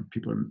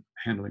 people are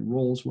handling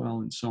roles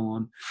well and so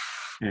on,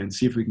 and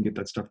see if we can get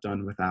that stuff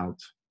done without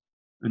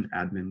an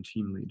admin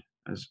team lead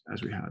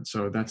as we had.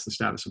 So that's the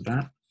status of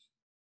that.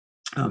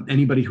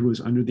 Anybody who is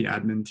under the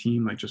admin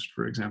team, like just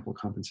for example,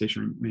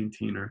 compensation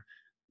maintainer,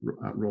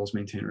 roles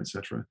maintainer,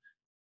 etc.,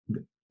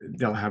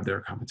 they'll have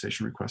their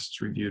compensation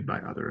requests reviewed by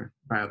other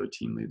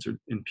team leads or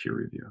in peer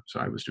review. So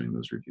I was doing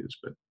those reviews,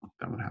 but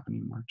that won't happen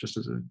anymore. Just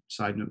as a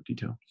side note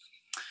detail.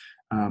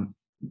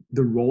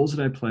 The roles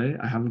that I play,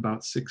 I have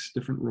about 6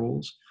 different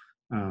roles,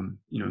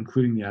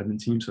 including the admin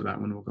team. So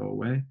that one will go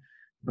away,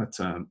 but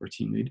or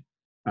team lead.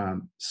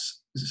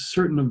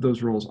 Certain of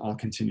those roles I'll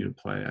continue to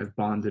play. I've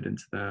bonded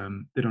into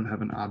them. They don't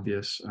have an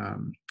obvious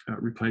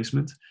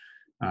replacement.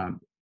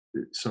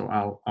 So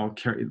I'll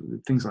carry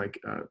things like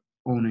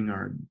owning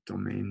our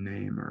domain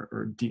name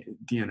or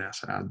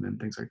DNS admin,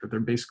 things like that. They're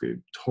basically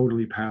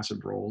totally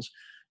passive roles,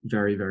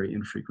 very, very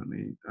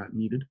infrequently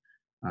needed,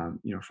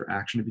 for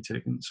action to be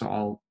taken.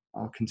 So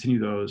I'll continue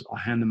those. I'll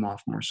hand them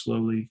off more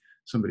slowly.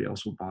 Somebody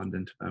else will bond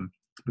into them,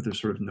 but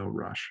there's sort of no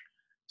rush.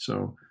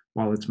 So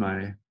while it's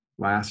my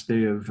last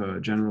day of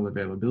general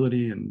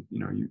availability, and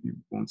you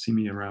won't see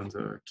me around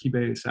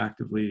Keybase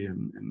actively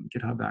and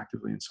GitHub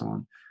actively and so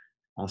on,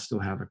 I'll still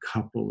have a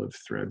couple of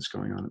threads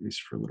going on at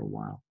least for a little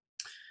while.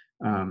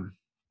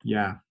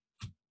 Yeah,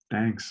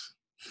 thanks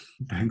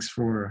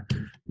for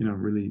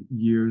really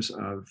years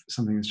of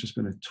something that's just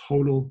been a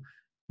total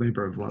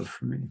labor of love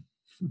for me.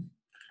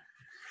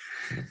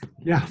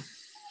 Yeah,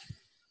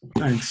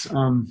 thanks.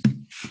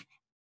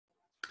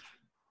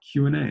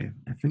 Q&A.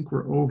 I think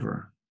we're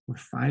over. We're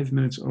 5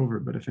 minutes over,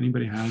 but if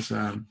anybody has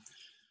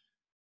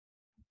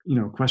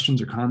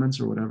questions or comments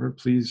or whatever,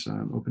 please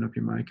open up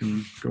your mic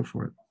and go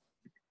for it.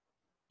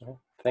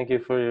 Thank you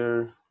for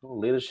your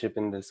leadership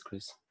in this,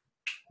 Chris.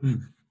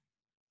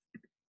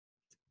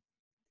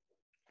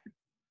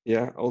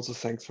 Yeah, also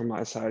thanks from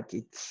my side.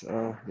 It's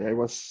it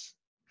was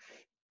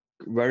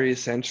very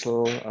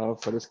essential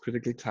for this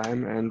critical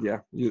time, and yeah,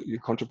 you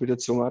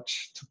contributed so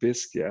much to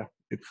Bisq. Yeah,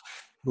 It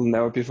will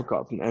never be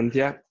forgotten. And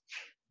yeah,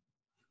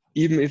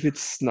 even if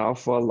it's now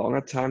for a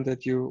longer time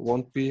that you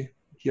won't be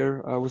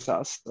here with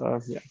us,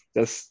 yeah,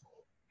 there's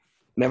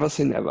never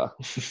say never.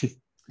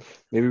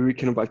 Maybe we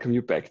can welcome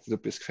you back to the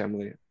Bisq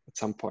family at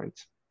some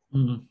point.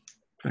 Mm-hmm.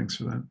 Thanks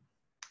for that.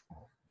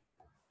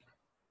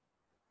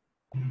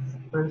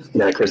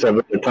 Yeah, Chris, I've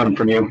learned a ton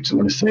from you. Just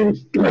want to say,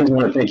 I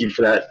want to thank you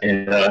for that,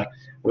 and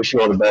wish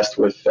you all the best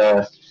with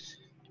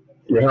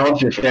your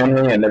health, your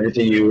family, and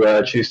everything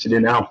you choose to do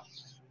now.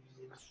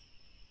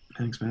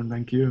 Thanks, man.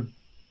 Thank you.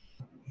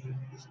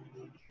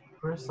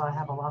 Chris, I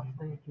have a lot to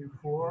thank you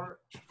for.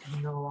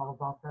 You know all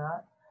about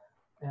that.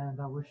 And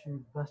I wish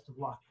you best of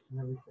luck in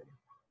everything.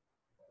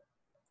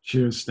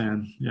 Cheers,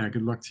 Stan. Yeah,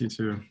 good luck to you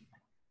too.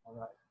 All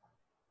right.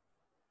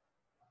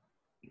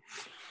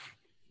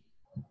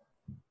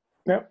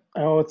 Yeah,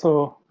 I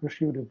also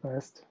wish you the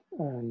best.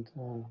 And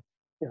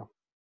yeah.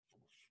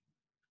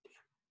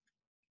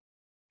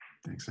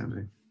 Thanks,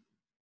 Andy.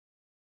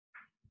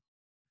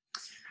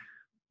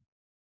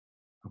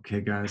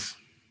 Okay, guys.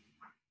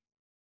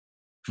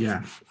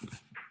 Yeah.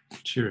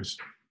 Cheers.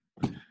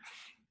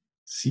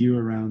 See you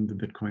around the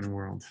Bitcoin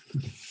world.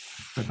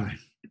 Bye-bye.